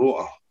from the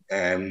rota.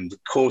 The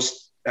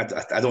course,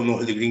 I don't know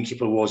who the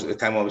greenkeeper was at the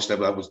time, obviously,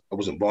 but I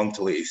wasn't born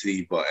until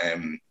 83, but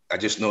I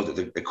just know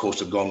that the course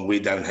had gone way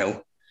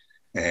downhill.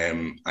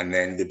 And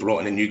then they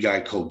brought in a new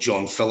guy called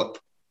John Phillip.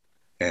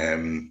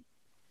 And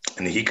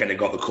he kind of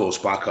got the course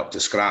back up to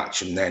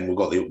scratch. And then we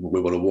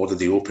were awarded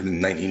the Open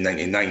in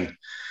 1999.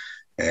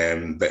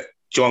 But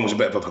John was a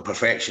bit of a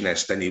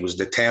perfectionist, and he was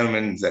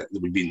determined that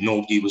there would be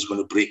nobody was going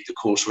to break the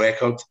course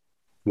record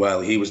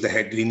while he was the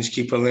head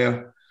greenskeeper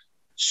there.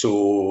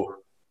 So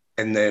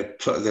in the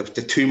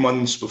 2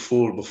 months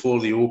before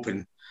the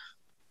Open,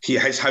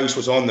 his house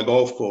was on the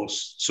golf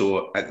course.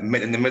 So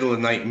in the middle of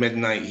the night,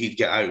 midnight, he'd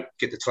get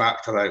the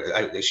tractor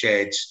out the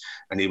sheds,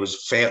 and he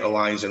was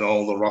fertilising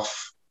all the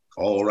rough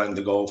all around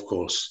the golf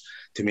course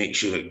to make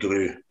sure it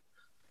grew.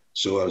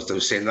 So I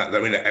was saying that, I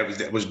mean,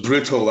 it was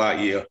brutal that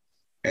year.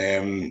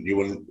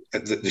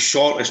 The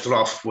shortest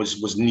rough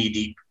was knee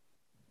deep,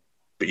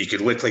 but you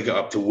could literally get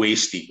up to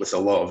waist deep with a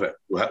lot of it.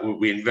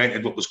 We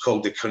invented what was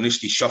called the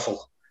Carnoustie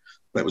Shuffle.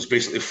 That was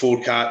basically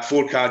four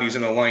caddies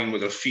in a line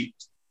with their feet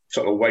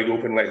sort of wide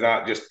open like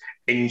that, just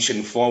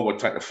inching forward,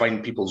 trying to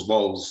find people's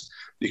balls.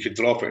 You could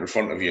drop it in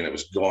front of you and it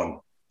was gone.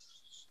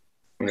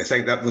 And I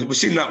think that we've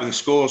seen that with the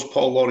scores.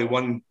 Paul Lawrie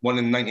won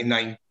in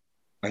 99,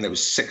 and it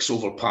was 6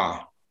 over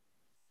par.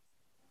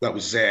 That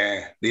was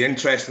the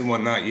interesting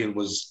one that year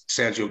was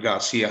Sergio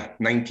Garcia,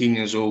 19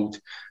 years old,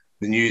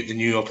 the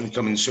new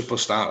up-and-coming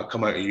superstar to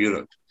come out of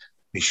Europe.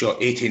 He shot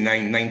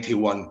 89,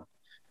 91,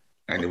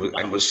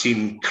 and was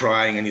seen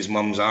crying in his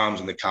mum's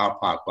arms in the car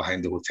park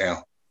behind the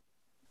hotel.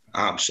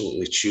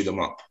 Absolutely chewed him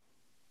up.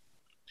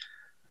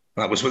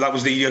 That was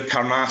the year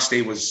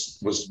Carnoustie was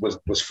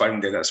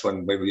founded. That's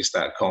when we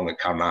started calling it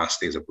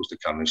Carnoustie as opposed to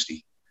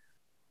Carnoustie.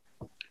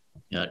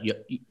 Yeah,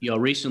 y'all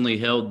recently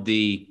held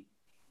the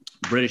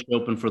British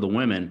Open for the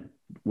women.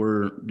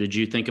 Did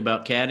you think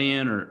about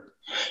caddying or?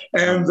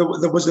 There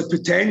was the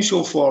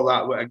potential for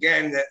that, but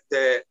again,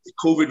 the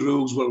COVID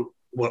rules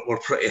were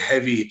pretty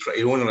heavy,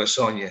 pretty onerous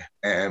on you.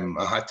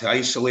 I had to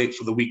isolate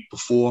for the week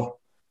before,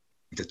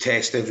 to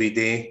test every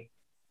day.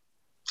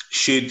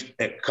 Should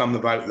it come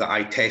about that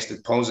I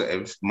tested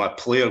positive, my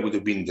player would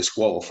have been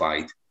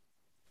disqualified.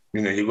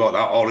 You've got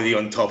that already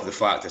on top of the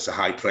fact it's a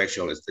high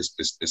pressure. It's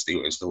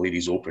the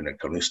Ladies Open at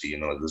Carnoustie.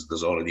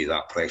 There's already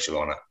that pressure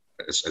on it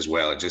as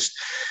well. I just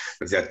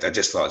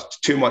thought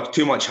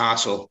too much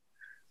hassle,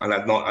 and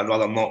I'd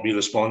rather not be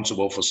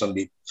responsible for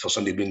somebody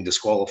being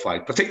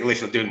disqualified, particularly if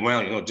they're doing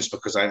well. Just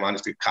because I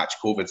managed to catch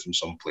COVID from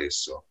someplace.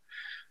 So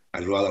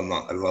I'd rather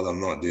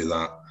not do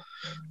that.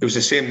 It was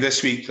the same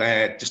this week.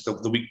 Just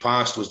the week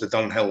past was the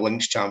Dunhill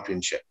Links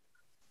Championship.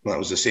 That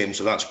was the same.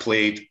 So that's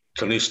played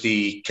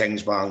Carnoustie,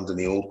 Kingsband, and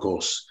the Old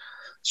Course.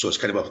 So it's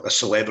kind of a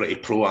celebrity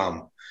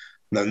pro-am.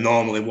 Now,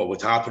 normally what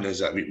would happen is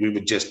that we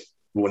would just,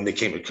 when they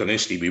came to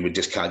Carnoustie, we would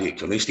just caddy at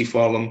Carnoustie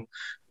for them.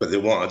 But they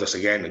wanted us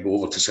again to go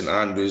over to St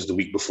Andrews the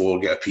week before,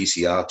 get a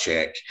PCR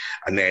check,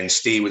 and then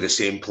stay with the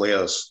same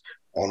players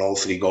on all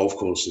 3 golf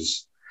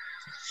courses.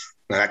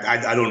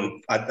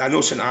 I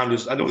know St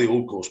Andrews. I know the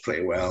Old Course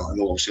pretty well. I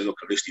know obviously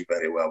Carnoustie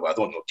very well, but I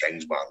don't know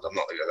Kingsband.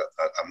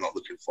 I'm not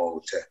looking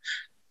forward to.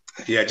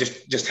 Yeah,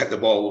 just hit the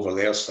ball over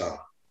there, sir.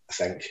 I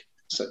think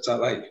is that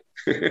right?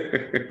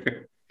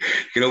 You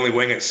can only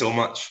wing it so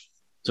much.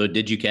 So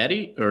did you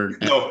caddy or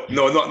no?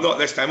 Not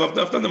this time. I've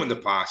done them in the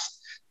past.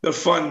 They're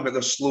fun, but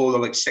they're slow. They're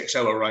like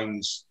 6-hour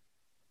rounds.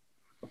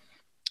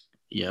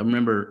 Yeah, I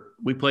remember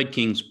we played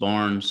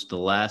Kingsbarns the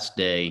last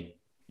day,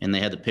 and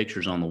they had the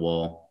pictures on the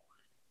wall.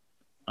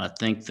 I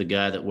think the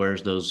guy that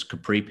wears those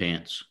capri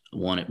pants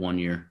won it one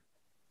year.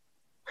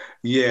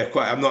 Yeah,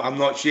 quite. I'm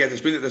not sure.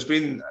 There's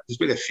been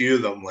a few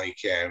of them. Like,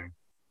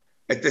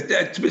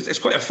 it's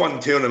quite a fun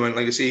tournament.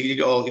 Like I say, you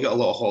get a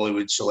lot of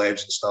Hollywood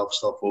celebs and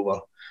stuff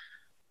over.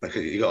 Like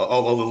you got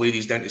all the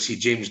ladies down to see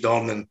James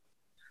Dornan,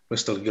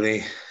 Mr.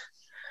 Gray.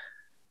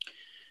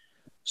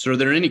 So are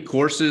there any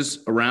courses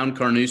around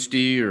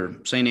Carnoustie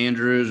or St.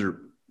 Andrews or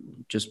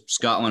just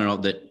Scotland and all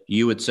that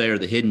you would say are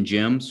the hidden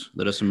gems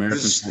that us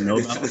Americans don't know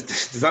about?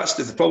 That's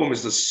the problem.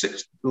 Is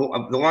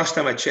the last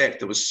time I checked,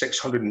 there was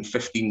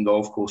 615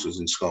 golf courses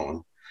in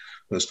Scotland.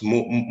 There's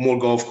more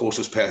golf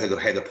courses per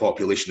head of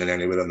population than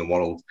anywhere in the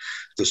world.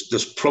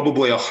 There's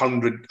probably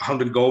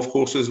 100 golf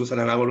courses within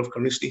an hour of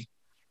Carnoustie.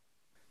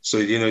 So,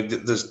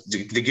 there's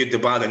the good, the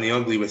bad, and the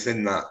ugly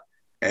within that.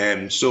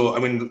 So, I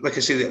mean, like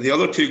I say, the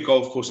other two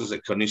golf courses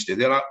at Carnoustie,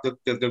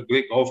 they're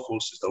great golf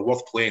courses. They're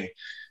worth playing.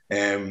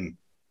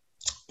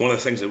 One of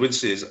the things I would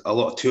say is a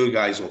lot of tour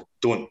guys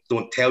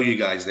don't tell you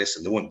guys this,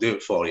 and they won't do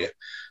it for you.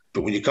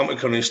 But when you come to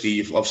Carnoustie,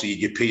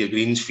 you pay your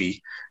greens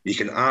fee. You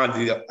can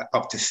add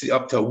up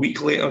to a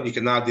week later. You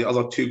can add the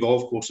other two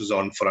golf courses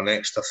on for an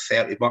extra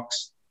 $30.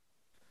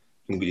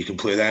 You can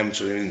play them.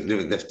 So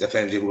if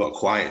anybody's got a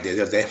quiet day,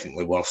 they're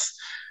definitely worth.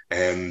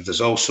 There's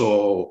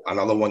also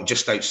another one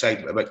just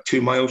outside, about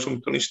 2 miles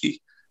from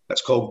Carnoustie.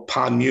 That's called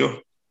Panmure.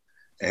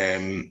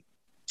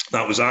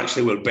 That was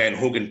actually where Ben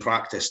Hogan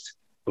practiced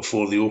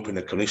before the Open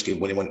at Carnoustie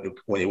when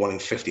he won in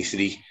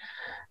 '53.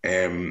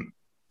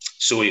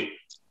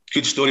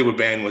 Good story with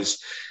Ben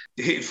was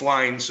he hated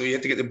flying, so he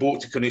had to get the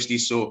boat to Carnoustie.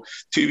 So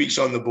 2 weeks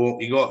on the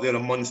boat, he got there a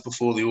month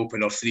before the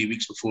Open or 3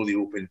 weeks before the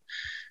Open.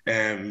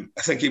 I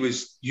think he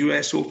was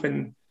US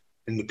Open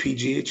and the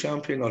PGA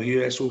champion, or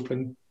US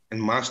Open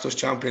and Masters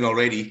champion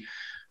already,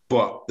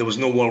 but there was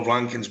no world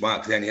rankings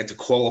back then. He had to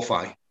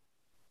qualify.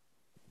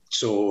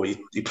 So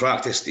he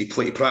practiced at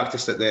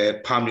the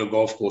Panmure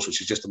Golf Course,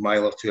 which is just a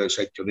mile or two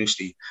outside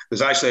Carnoustie.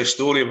 There's actually a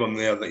story of him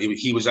there that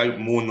he was out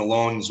mowing the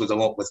lawns with the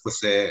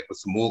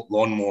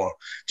lawnmower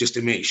just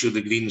to make sure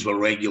the greens were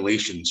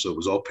regulation, so it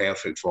was all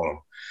perfect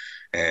for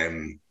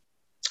him.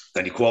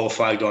 Then he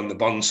qualified on the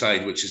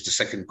Burnside, which is the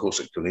second course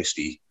at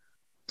Carnoustie,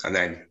 and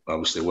then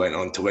obviously went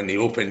on to win the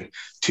Open.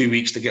 2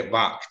 weeks to get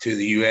back to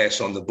the US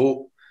on the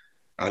boat.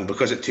 And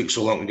because it took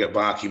so long to get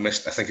back, he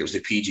missed, I think it was the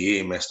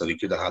PGA missed, or he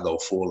could have had all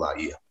 4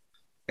 that year.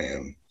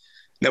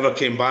 Never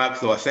came back,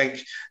 though. I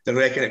think they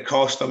reckon it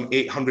cost him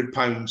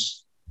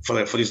 £800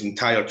 for his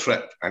entire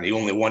trip, and he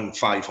only won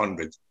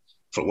 500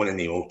 for winning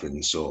the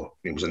Open. So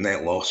it was a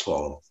net loss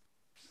for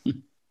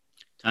him.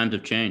 Times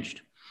have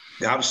changed.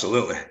 Yeah,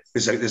 absolutely.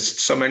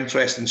 There's some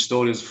interesting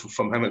stories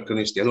from him at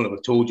Carnoustie. I don't know if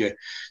I told you.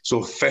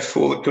 So 5th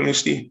hole at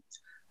Carnoustie,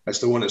 that's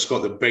the one that's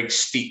got the big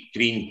steep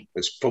green.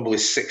 It's probably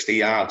 60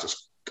 yards.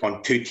 It's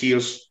on 2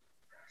 tiers.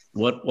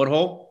 What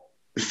hole?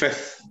 The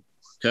 5th.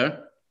 Okay.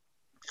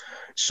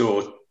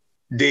 So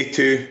day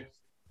 2,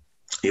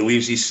 he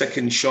leaves his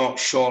second shot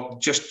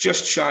short,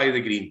 just shy of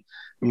the green.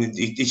 I mean,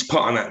 he's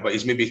putting it, but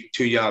he's maybe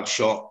 2 yards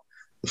short.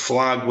 The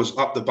flag was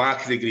up the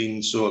back of the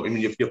green, so I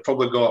mean, you've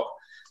probably got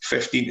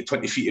 15 to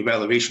 20 feet of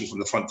elevation from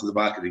the front to the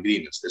back of the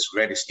green. It's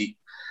very steep.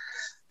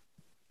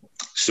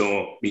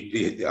 So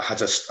he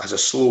has a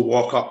slow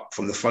walk up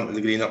from the front of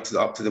the green up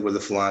to where the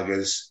flag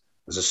is.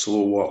 There's a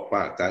slow walk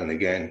back down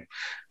again.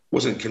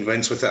 Wasn't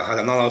convinced with it. Had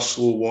another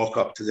slow walk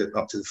up to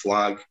the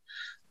flag.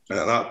 And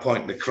at that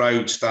point, the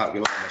crowd start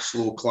giving him a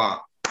slow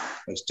clap.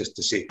 It's just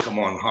to say, come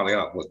on, hurry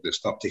up,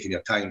 stop taking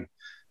your time.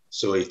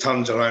 So he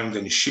turns around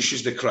and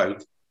shushes the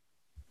crowd,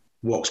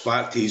 walks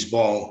back to his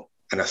ball,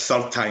 and a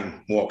third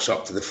time walks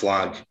up to the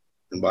flag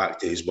and back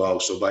to his ball.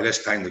 So by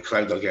this time, the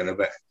crowd are getting a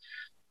bit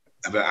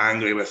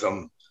angry with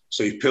him.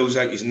 So he pulls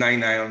out his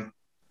 9-iron,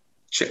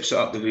 chips it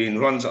up the green,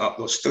 runs it up,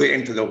 goes straight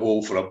into the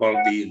hole for a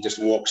birdie, and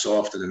just walks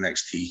off to the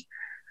next tee.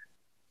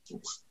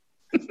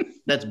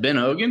 That's Ben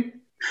Hogan?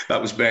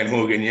 That was Ben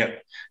Hogan, yeah.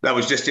 That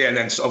was just there, and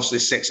then obviously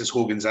 6 is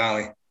Hogan's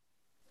Alley.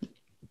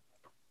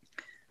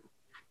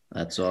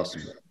 That's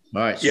awesome.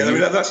 All right. So yeah, I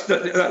mean,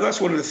 that's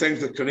one of the things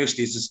that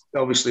Carnoustie is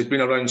obviously been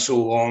around so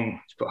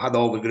long, but had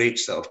all the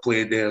greats that have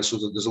played there. So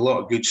there's a lot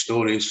of good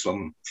stories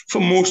from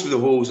most of the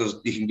holes.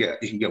 You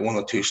can get 1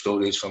 or 2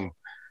 stories from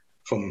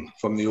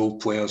the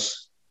old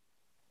players.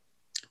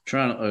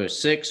 Trying to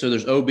 6. So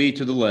there's OB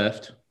to the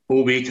left.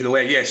 OB to the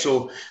left, yeah.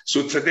 So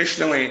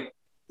traditionally,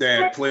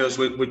 the players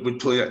would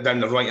play it down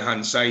the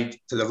right-hand side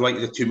to the right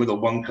of the 2 middle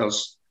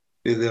bunkers.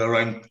 They're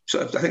around,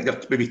 so I think they're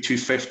maybe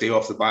 250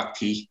 off the back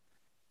tee.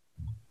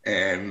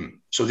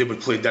 So they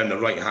would play down the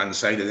right-hand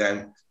side of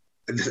them.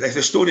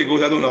 The story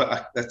goes, I don't know,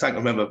 I can't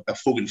remember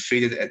if Hogan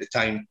faded it at the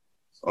time,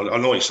 or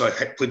no, he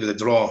played the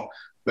draw,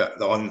 but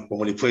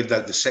when he played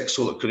the 6th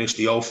hole at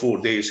Carnoustie, all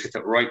 4 days, hit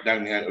it right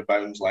down the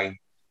out-of-bounds line,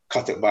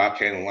 cut it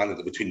back in and landed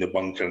it between the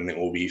bunker and the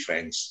OB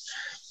fence.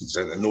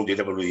 So nobody had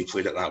ever really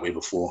played it that way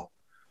before.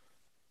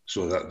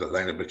 So that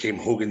then it became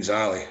Hogan's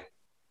Alley.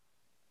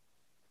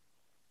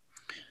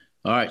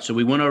 All right, so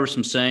we went over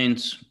some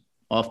sayings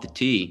off the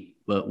tee,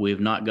 but we have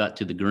not got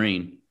to the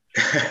green.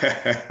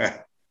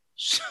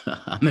 So,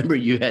 I remember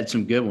you had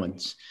some good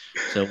ones.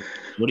 So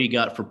what do you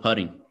got for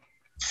putting?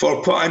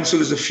 For putting, so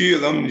there's a few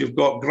of them. You've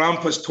got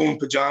Grandpa's Tone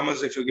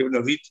Pajamas, if you're giving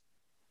a read,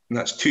 and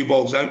that's 2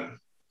 balls out.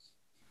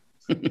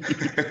 Or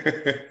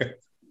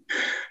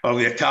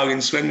the Italian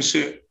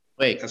swimsuit.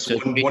 Wait, That's so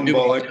one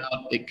ball out.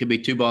 It could be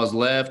 2 balls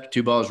left,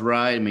 2 balls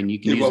right. I mean, you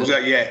can Two use balls it.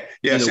 out,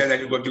 yeah. So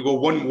then you go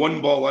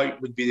one ball out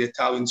would be the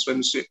Italian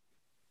swimsuit.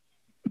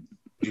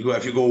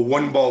 If you go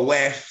one ball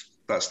left,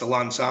 that's the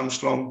Lance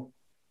Armstrong.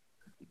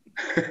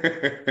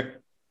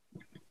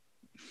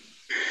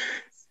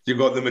 You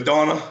got the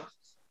Madonna.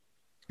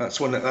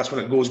 That's when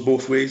it goes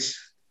both ways.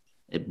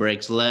 It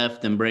breaks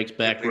left and breaks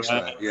back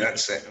right. Yeah,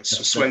 that's it. It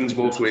swings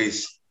both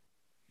ways.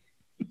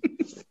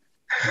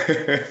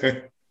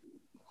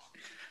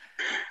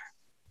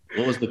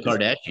 What was the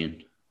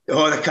Kardashian?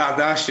 Oh, the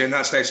Kardashian.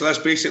 That's right. So that's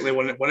basically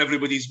when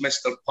everybody's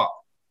missed their putt.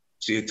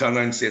 So you turn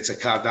around and say it's a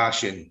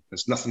Kardashian.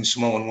 There's nothing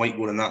small and white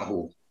going in that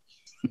hole.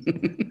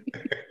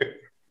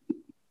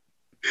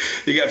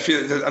 You get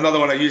another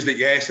one. I used it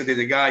yesterday.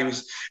 The guy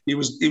he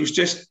was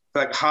just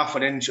like half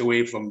an inch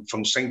away from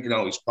sinking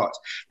all his putts,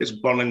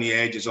 just burning the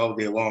edges all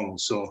day long.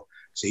 So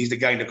he's the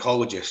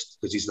gynecologist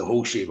because he's the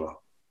hole shaver.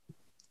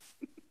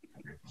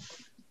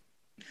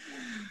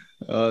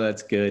 Oh,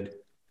 that's good.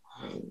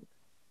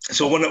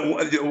 So one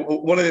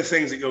of the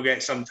things that you'll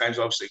get sometimes,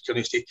 obviously,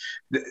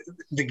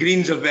 the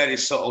greens are very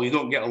subtle. You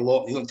don't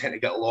tend to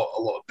get a lot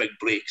of big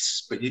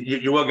breaks, but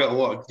you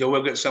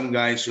will get some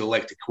guys who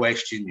like to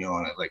question you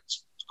on it, like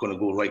it's going to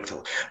go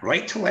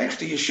right to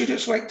left. Are you sure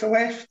it's right to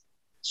left?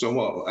 So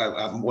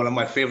one of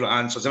my favourite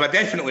answers, if I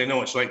definitely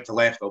know it's right to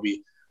left, I'll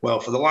be, well,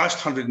 for the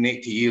last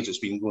 180 years it's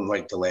been going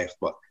right to left,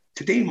 but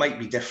today might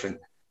be different.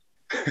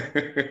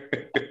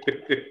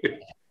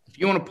 If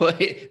you want to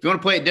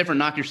play it different,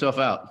 knock yourself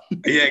out.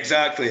 Yeah,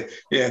 exactly.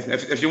 Yeah,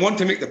 if you want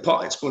to make the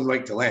putt, it's going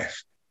right to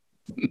left.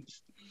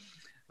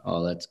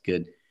 Oh, that's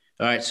good.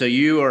 All right, so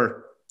you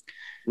are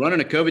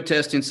running a COVID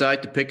testing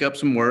site to pick up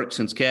some work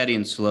since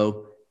caddying's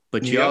slow,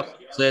 but you also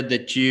said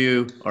that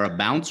you are a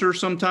bouncer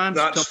sometimes.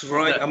 That's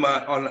right.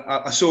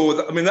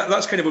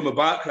 That's kind of what my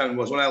background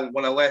was. When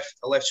I left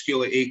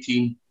school at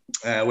 18.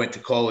 I went to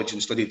college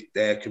and studied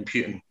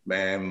computing,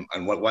 and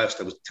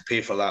whilst I was to pay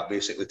for that,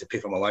 basically to pay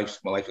for my life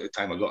at the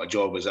time, I got a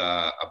job as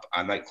a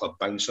nightclub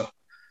bouncer.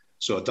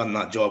 So I'd done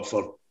that job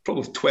for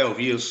probably 12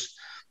 years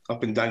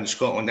up and down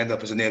Scotland, ended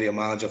up as an area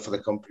manager for the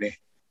company.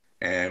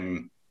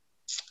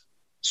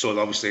 So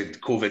obviously the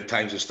COVID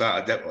times have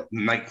started,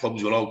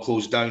 nightclubs were all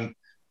closed down,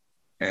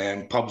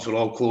 pubs were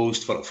all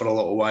closed for a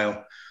little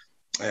while.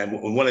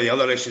 One of the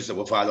other issues that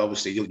we've had,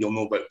 obviously, you'll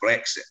know about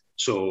Brexit.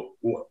 So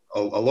a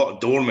lot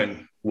of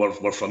doormen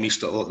were from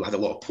East. We had a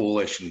lot of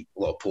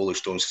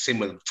Polish doors. Same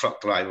with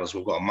truck drivers.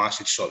 We've got a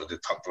massive shortage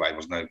of truck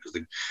drivers now because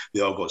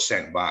they all got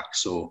sent back.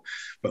 So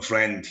my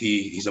friend,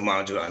 he's a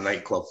manager at a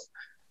nightclub.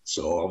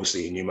 So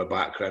obviously he knew my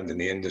background in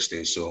the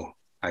industry. So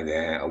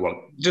I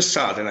worked just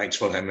Saturday nights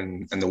for him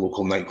in the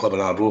local nightclub in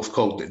Arbroath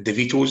called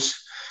DeVito's.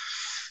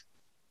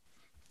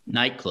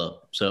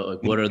 Nightclub. So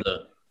what are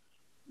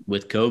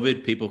with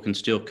COVID, people can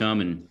still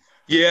come and...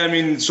 Yeah, I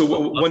mean,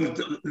 so when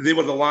they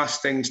were the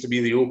last things to be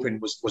reopened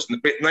was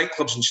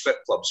nightclubs and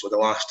strip clubs were the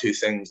last two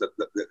things that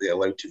they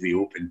allowed to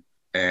reopen.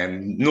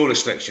 No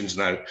restrictions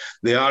now.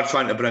 They are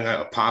trying to bring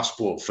out a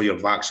passport for your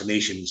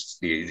vaccinations.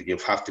 You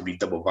have to be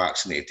double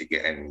vaccinated to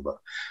get in, but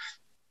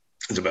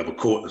there's a bit of a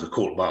court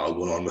battle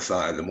going on with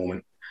that at the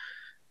moment.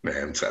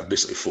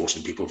 Basically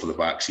forcing people for the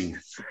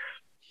vaccine.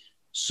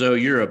 So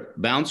you're a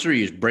bouncer,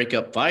 you just break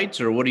up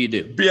fights, or what do you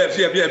do?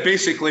 Yeah.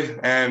 Basically,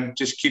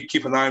 just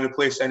keep an eye on the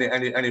place.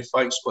 Any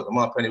fights, split them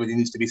up. Anybody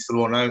needs to be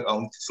thrown out,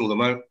 I'll throw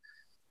them out.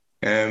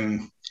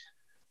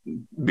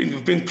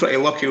 We've been pretty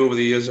lucky over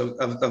the years.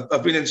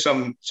 I've been in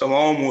some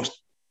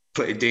almost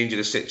pretty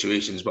dangerous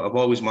situations, but I've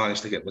always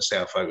managed to get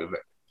myself out of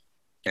it.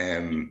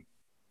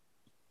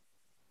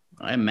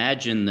 I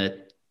imagine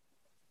that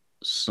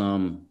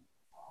some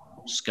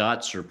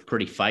Scots are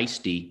pretty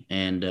feisty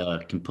and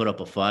can put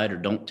up a fight or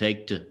don't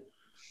take to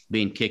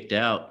being kicked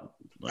out.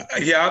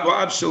 Yeah, well,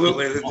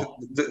 absolutely.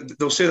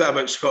 They'll say that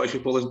about Scottish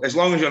people. As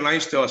long as you're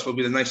nice to us, we'll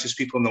be the nicest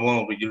people in the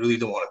world, but you really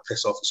don't want to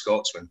piss off the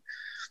Scotsman.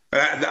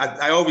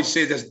 I always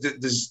say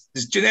there's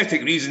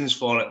genetic reasons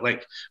for it.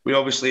 Like we're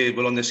on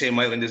the same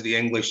island as the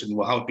English and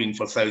we have been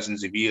for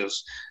thousands of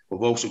years.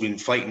 We've also been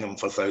fighting them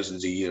for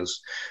thousands of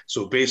years.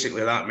 So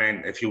basically that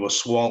meant if you were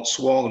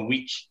small and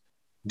weak,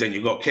 then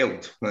you got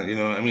killed. You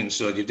know what I mean?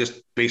 So you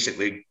just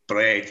basically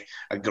bred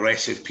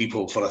aggressive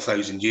people for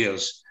 1,000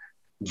 years.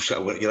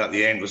 You're at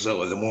the end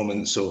result at the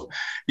moment. So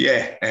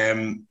yeah,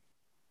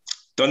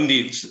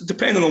 Dundee,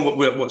 depending on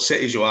what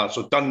cities you are.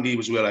 So Dundee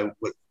was where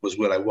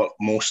I worked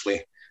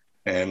mostly.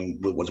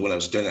 Was when I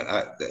was doing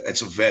it.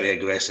 It's a very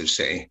aggressive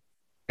city.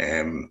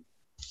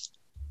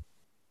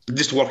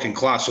 Just working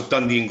class. So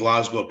Dundee and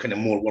Glasgow are kind of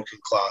more working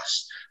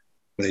class.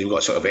 And then you've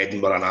got sort of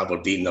Edinburgh and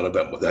Aberdeen. They're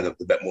a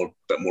bit more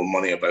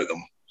money about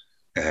them.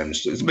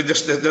 But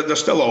they're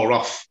still all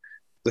rough.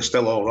 They're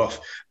still all rough.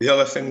 The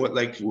other thing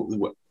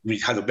we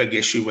had a big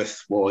issue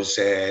with was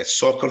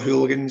soccer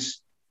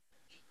hooligans.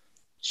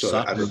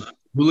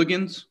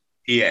 Hooligans?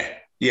 Yeah.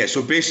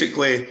 So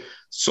basically,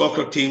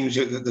 soccer teams.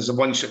 There's a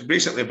bunch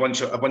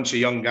of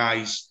young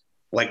guys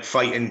like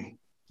fighting,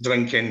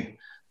 drinking.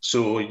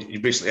 So you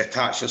basically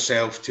attach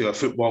yourself to a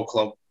football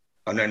club,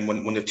 and then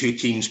when the two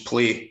teams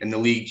play in the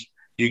league,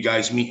 you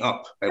guys meet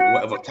up at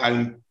whatever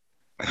town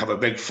and have a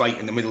big fight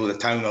in the middle of the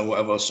town or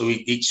whatever. So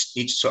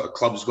each sort of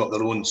club's got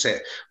their own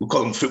set. We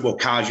call them football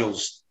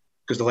casuals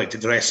because they like to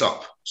dress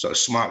up, sort of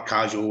smart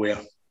casual wear.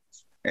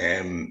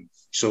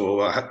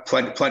 So I had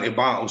plenty of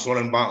battles,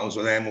 running battles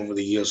with them over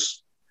the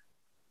years.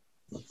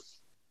 So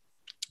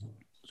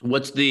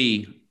what's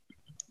the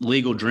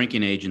legal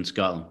drinking age in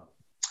Scotland?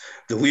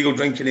 The legal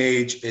drinking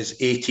age is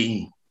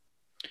 18.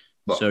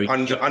 But So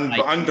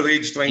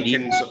underage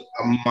drinking is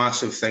a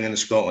massive thing in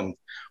Scotland.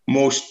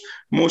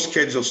 Most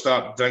kids will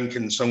start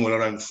drinking somewhere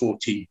around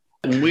 14.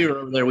 When we were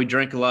over there, we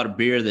drank a lot of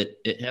beer that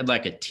it had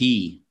like a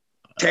T.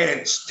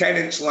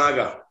 10-inch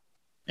lager.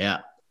 Yeah.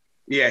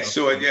 Yeah,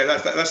 so yeah,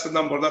 that's the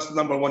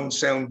number one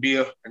selling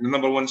beer, and the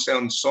number one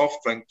selling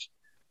soft drink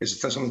is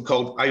something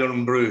called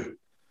Iron Brew.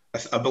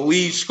 I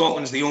believe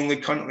Scotland's the only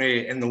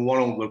country in the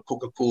world where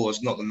Coca-Cola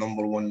is not the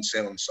number one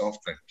selling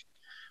soft drink.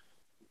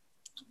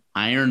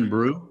 Iron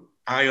Brew?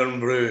 Iron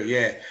Brew,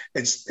 yeah.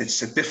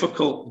 It's a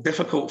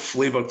difficult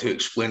flavour to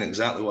explain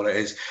exactly what it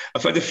is.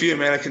 I've had a few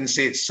Americans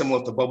say it's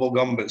similar to bubble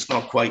gum, but it's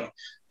not quite.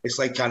 It's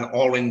like an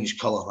orange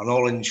colour, an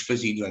orange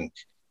fizzy drink,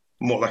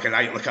 more like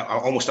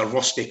almost a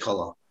rusty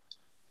colour.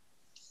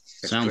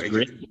 Sounds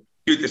great.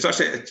 Good. It's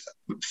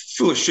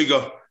full of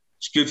sugar.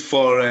 It's good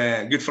for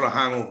a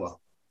hangover.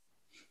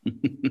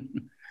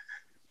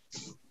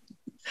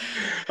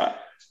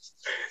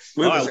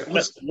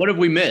 What have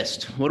we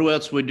missed? What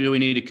else do we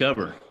need to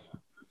cover?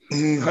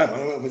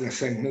 What was I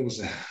saying? What was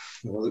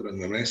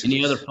the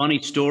Any other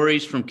funny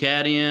stories from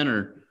caddying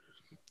or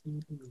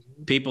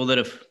people that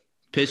have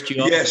pissed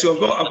you off? Yeah, so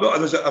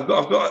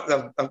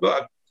I've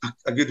got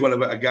a good one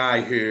about a guy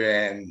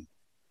who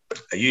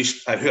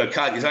he's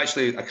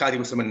actually a caddy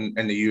with him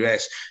in the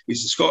US.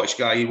 He's a Scottish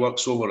guy. He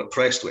works over at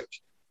Prestwick,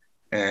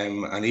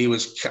 and I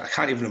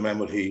can't even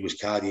remember who he was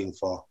caddying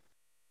for.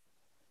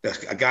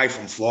 A guy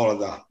from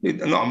Florida.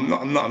 I'm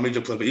not a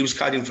major player, but he was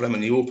caddying for him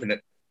in the Open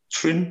at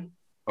Troon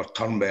or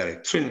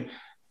Turnberry. Troon,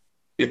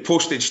 a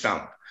postage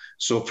stamp.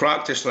 So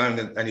practice round,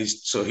 and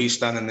he's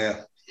standing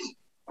there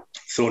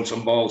throwing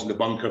some balls in the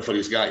bunker for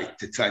his guy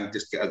to try and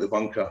just get out of the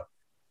bunker.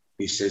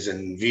 He says,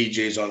 and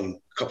VJ's on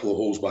a couple of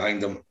holes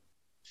behind him.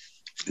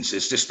 And so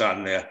it's just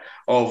standing there.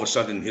 All of a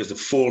sudden, here's the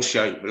full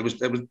shout. But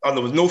there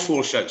was no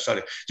full shout,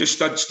 sorry. Just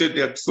stood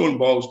there, throwing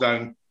balls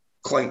down,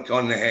 clink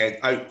on the head,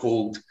 out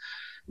cold.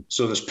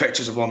 So there's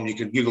pictures of him. You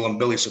can Google him.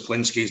 Billy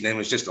Saplinski's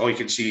name is just all you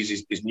can see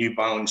is his New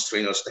Balance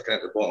trainer sticking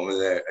at the bottom of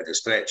the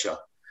stretcher.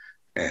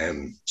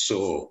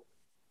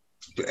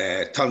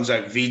 Turns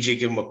out VJ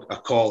gave him a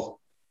call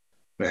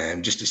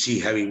just to see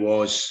how he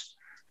was.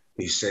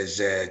 He says,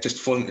 just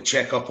phoning to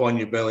check up on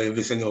you, Billy.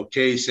 Everything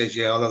okay? He says,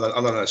 yeah, other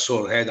than a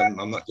sore head,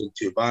 I'm not doing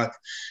too bad.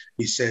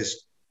 He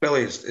says,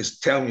 Billy,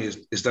 tell me,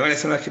 is there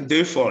anything I can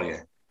do for you?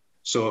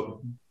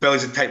 So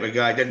Billy's the type of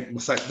guy, didn't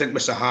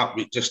miss a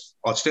heartbeat, just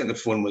straight on the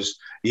phone was,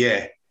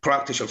 yeah,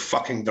 practice your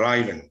fucking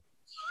driving.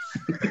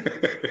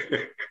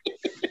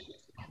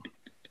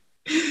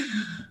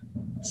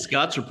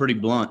 Scots are pretty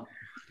blunt.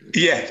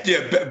 Yeah,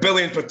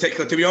 Billy in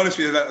particular. To be honest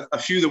with you, a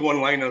few of the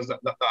one-liners that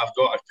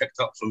I've picked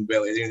up from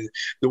Billy.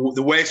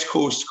 The West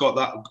Coast got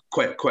that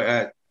quite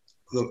a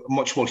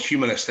much more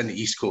humorous than the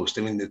East Coast.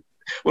 I mean,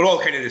 we're all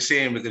kind of the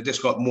same, but they've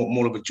just got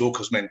more of a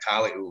joker's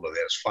mentality over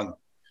there. It's fun.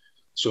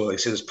 So they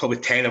say there's probably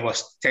 10 of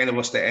us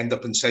that end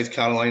up in South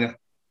Carolina,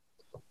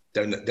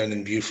 down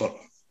in Beaufort.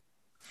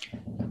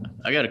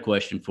 I got a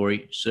question for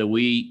you. So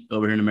we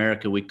over here in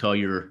America, we call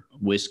your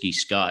whiskey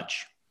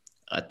Scotch.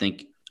 I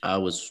think I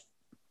was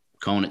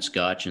calling it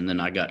Scotch, and then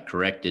I got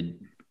corrected.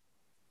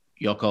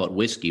 Y'all call it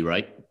whiskey,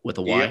 right? With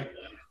a Y?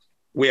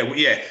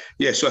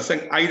 Yeah. So I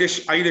think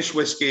Irish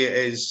whiskey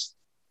is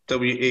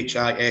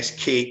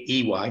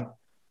WHISKEY,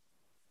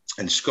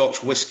 and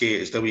Scotch whiskey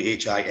is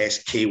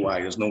WHISKY.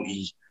 There's no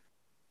E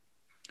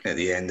at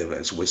the end of it.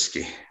 It's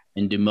whiskey.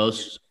 And do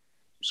most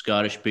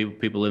Scottish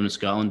people living in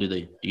Scotland,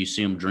 do you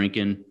see them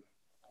drinking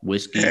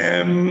whiskey?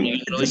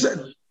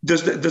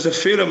 There's a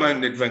fair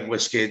amount that drink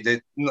whiskey.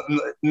 That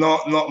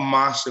not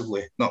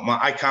massively.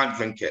 I can't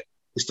drink it.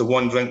 It's the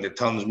one drink that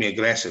turns me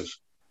aggressive.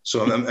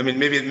 So I mean,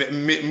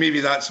 maybe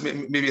that's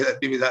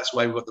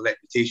why we've got the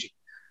reputation.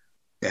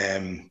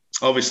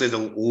 Obviously,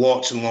 there are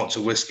lots and lots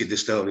of whiskey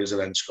distilleries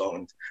around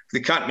Scotland. They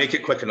can't make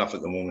it quick enough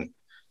at the moment.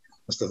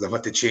 They've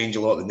had to change a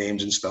lot of the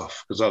names and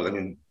stuff because I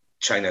mean,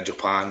 China,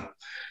 Japan,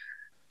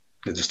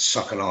 they're just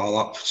sucking it all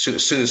up. As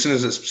soon as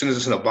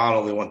it's in a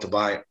barrel, they want to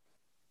buy it.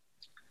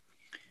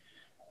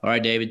 All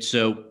right, David.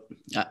 So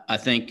I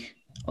think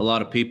a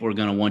lot of people are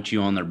going to want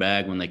you on their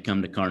bag when they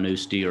come to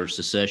Carnoustie or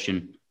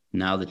Secession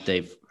now that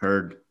they've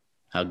heard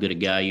how good a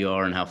guy you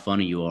are and how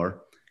funny you are,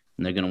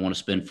 and they're going to want to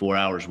spend 4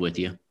 hours with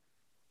you.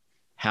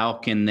 How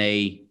can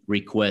they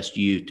request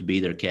you to be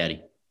their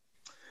caddy?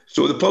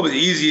 So probably the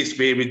easiest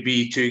way would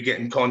be to get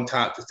in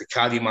contact with the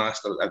caddy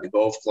master at the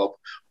golf club,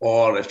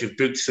 or if you've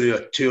booked through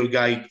a tour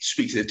guide,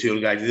 speak to the tour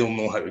guide. They'll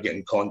know how to get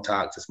in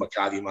contact with my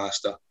caddy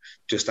master.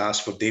 Just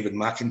ask for David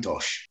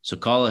McIntosh. So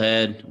call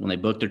ahead when they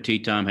book their tee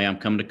time. Hey, I'm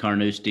coming to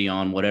Carnoustie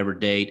on whatever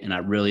date, and I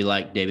really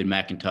like David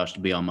McIntosh to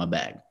be on my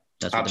bag.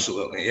 That's what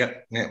Absolutely. Yeah,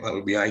 that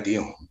would be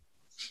ideal.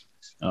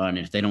 And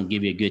if they don't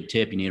give you a good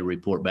tip, you need to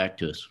report back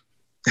to us.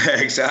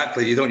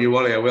 Exactly. You don't you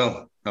worry. I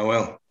will.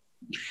 Well,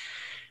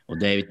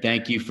 David,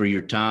 thank you for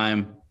your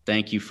time.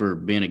 Thank you for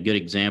being a good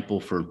example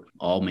for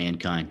all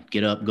mankind.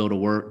 Get up, go to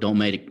work. Don't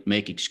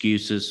make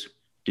excuses.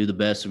 Do the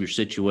best of your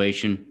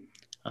situation.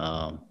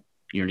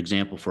 You're an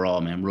example for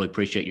all, man. Really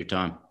appreciate your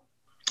time.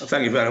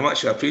 Thank you very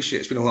much. I appreciate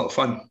it. It's been a lot of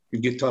fun.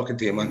 Been good talking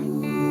to you,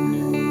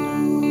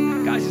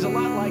 man. Guys, he's a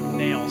lot like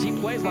Nails. He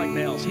plays like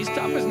Nails. He's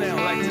tough as Nails.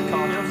 He likes to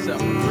call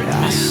himself a grit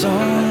man. I saw a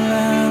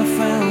light, I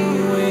found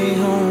a way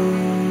home.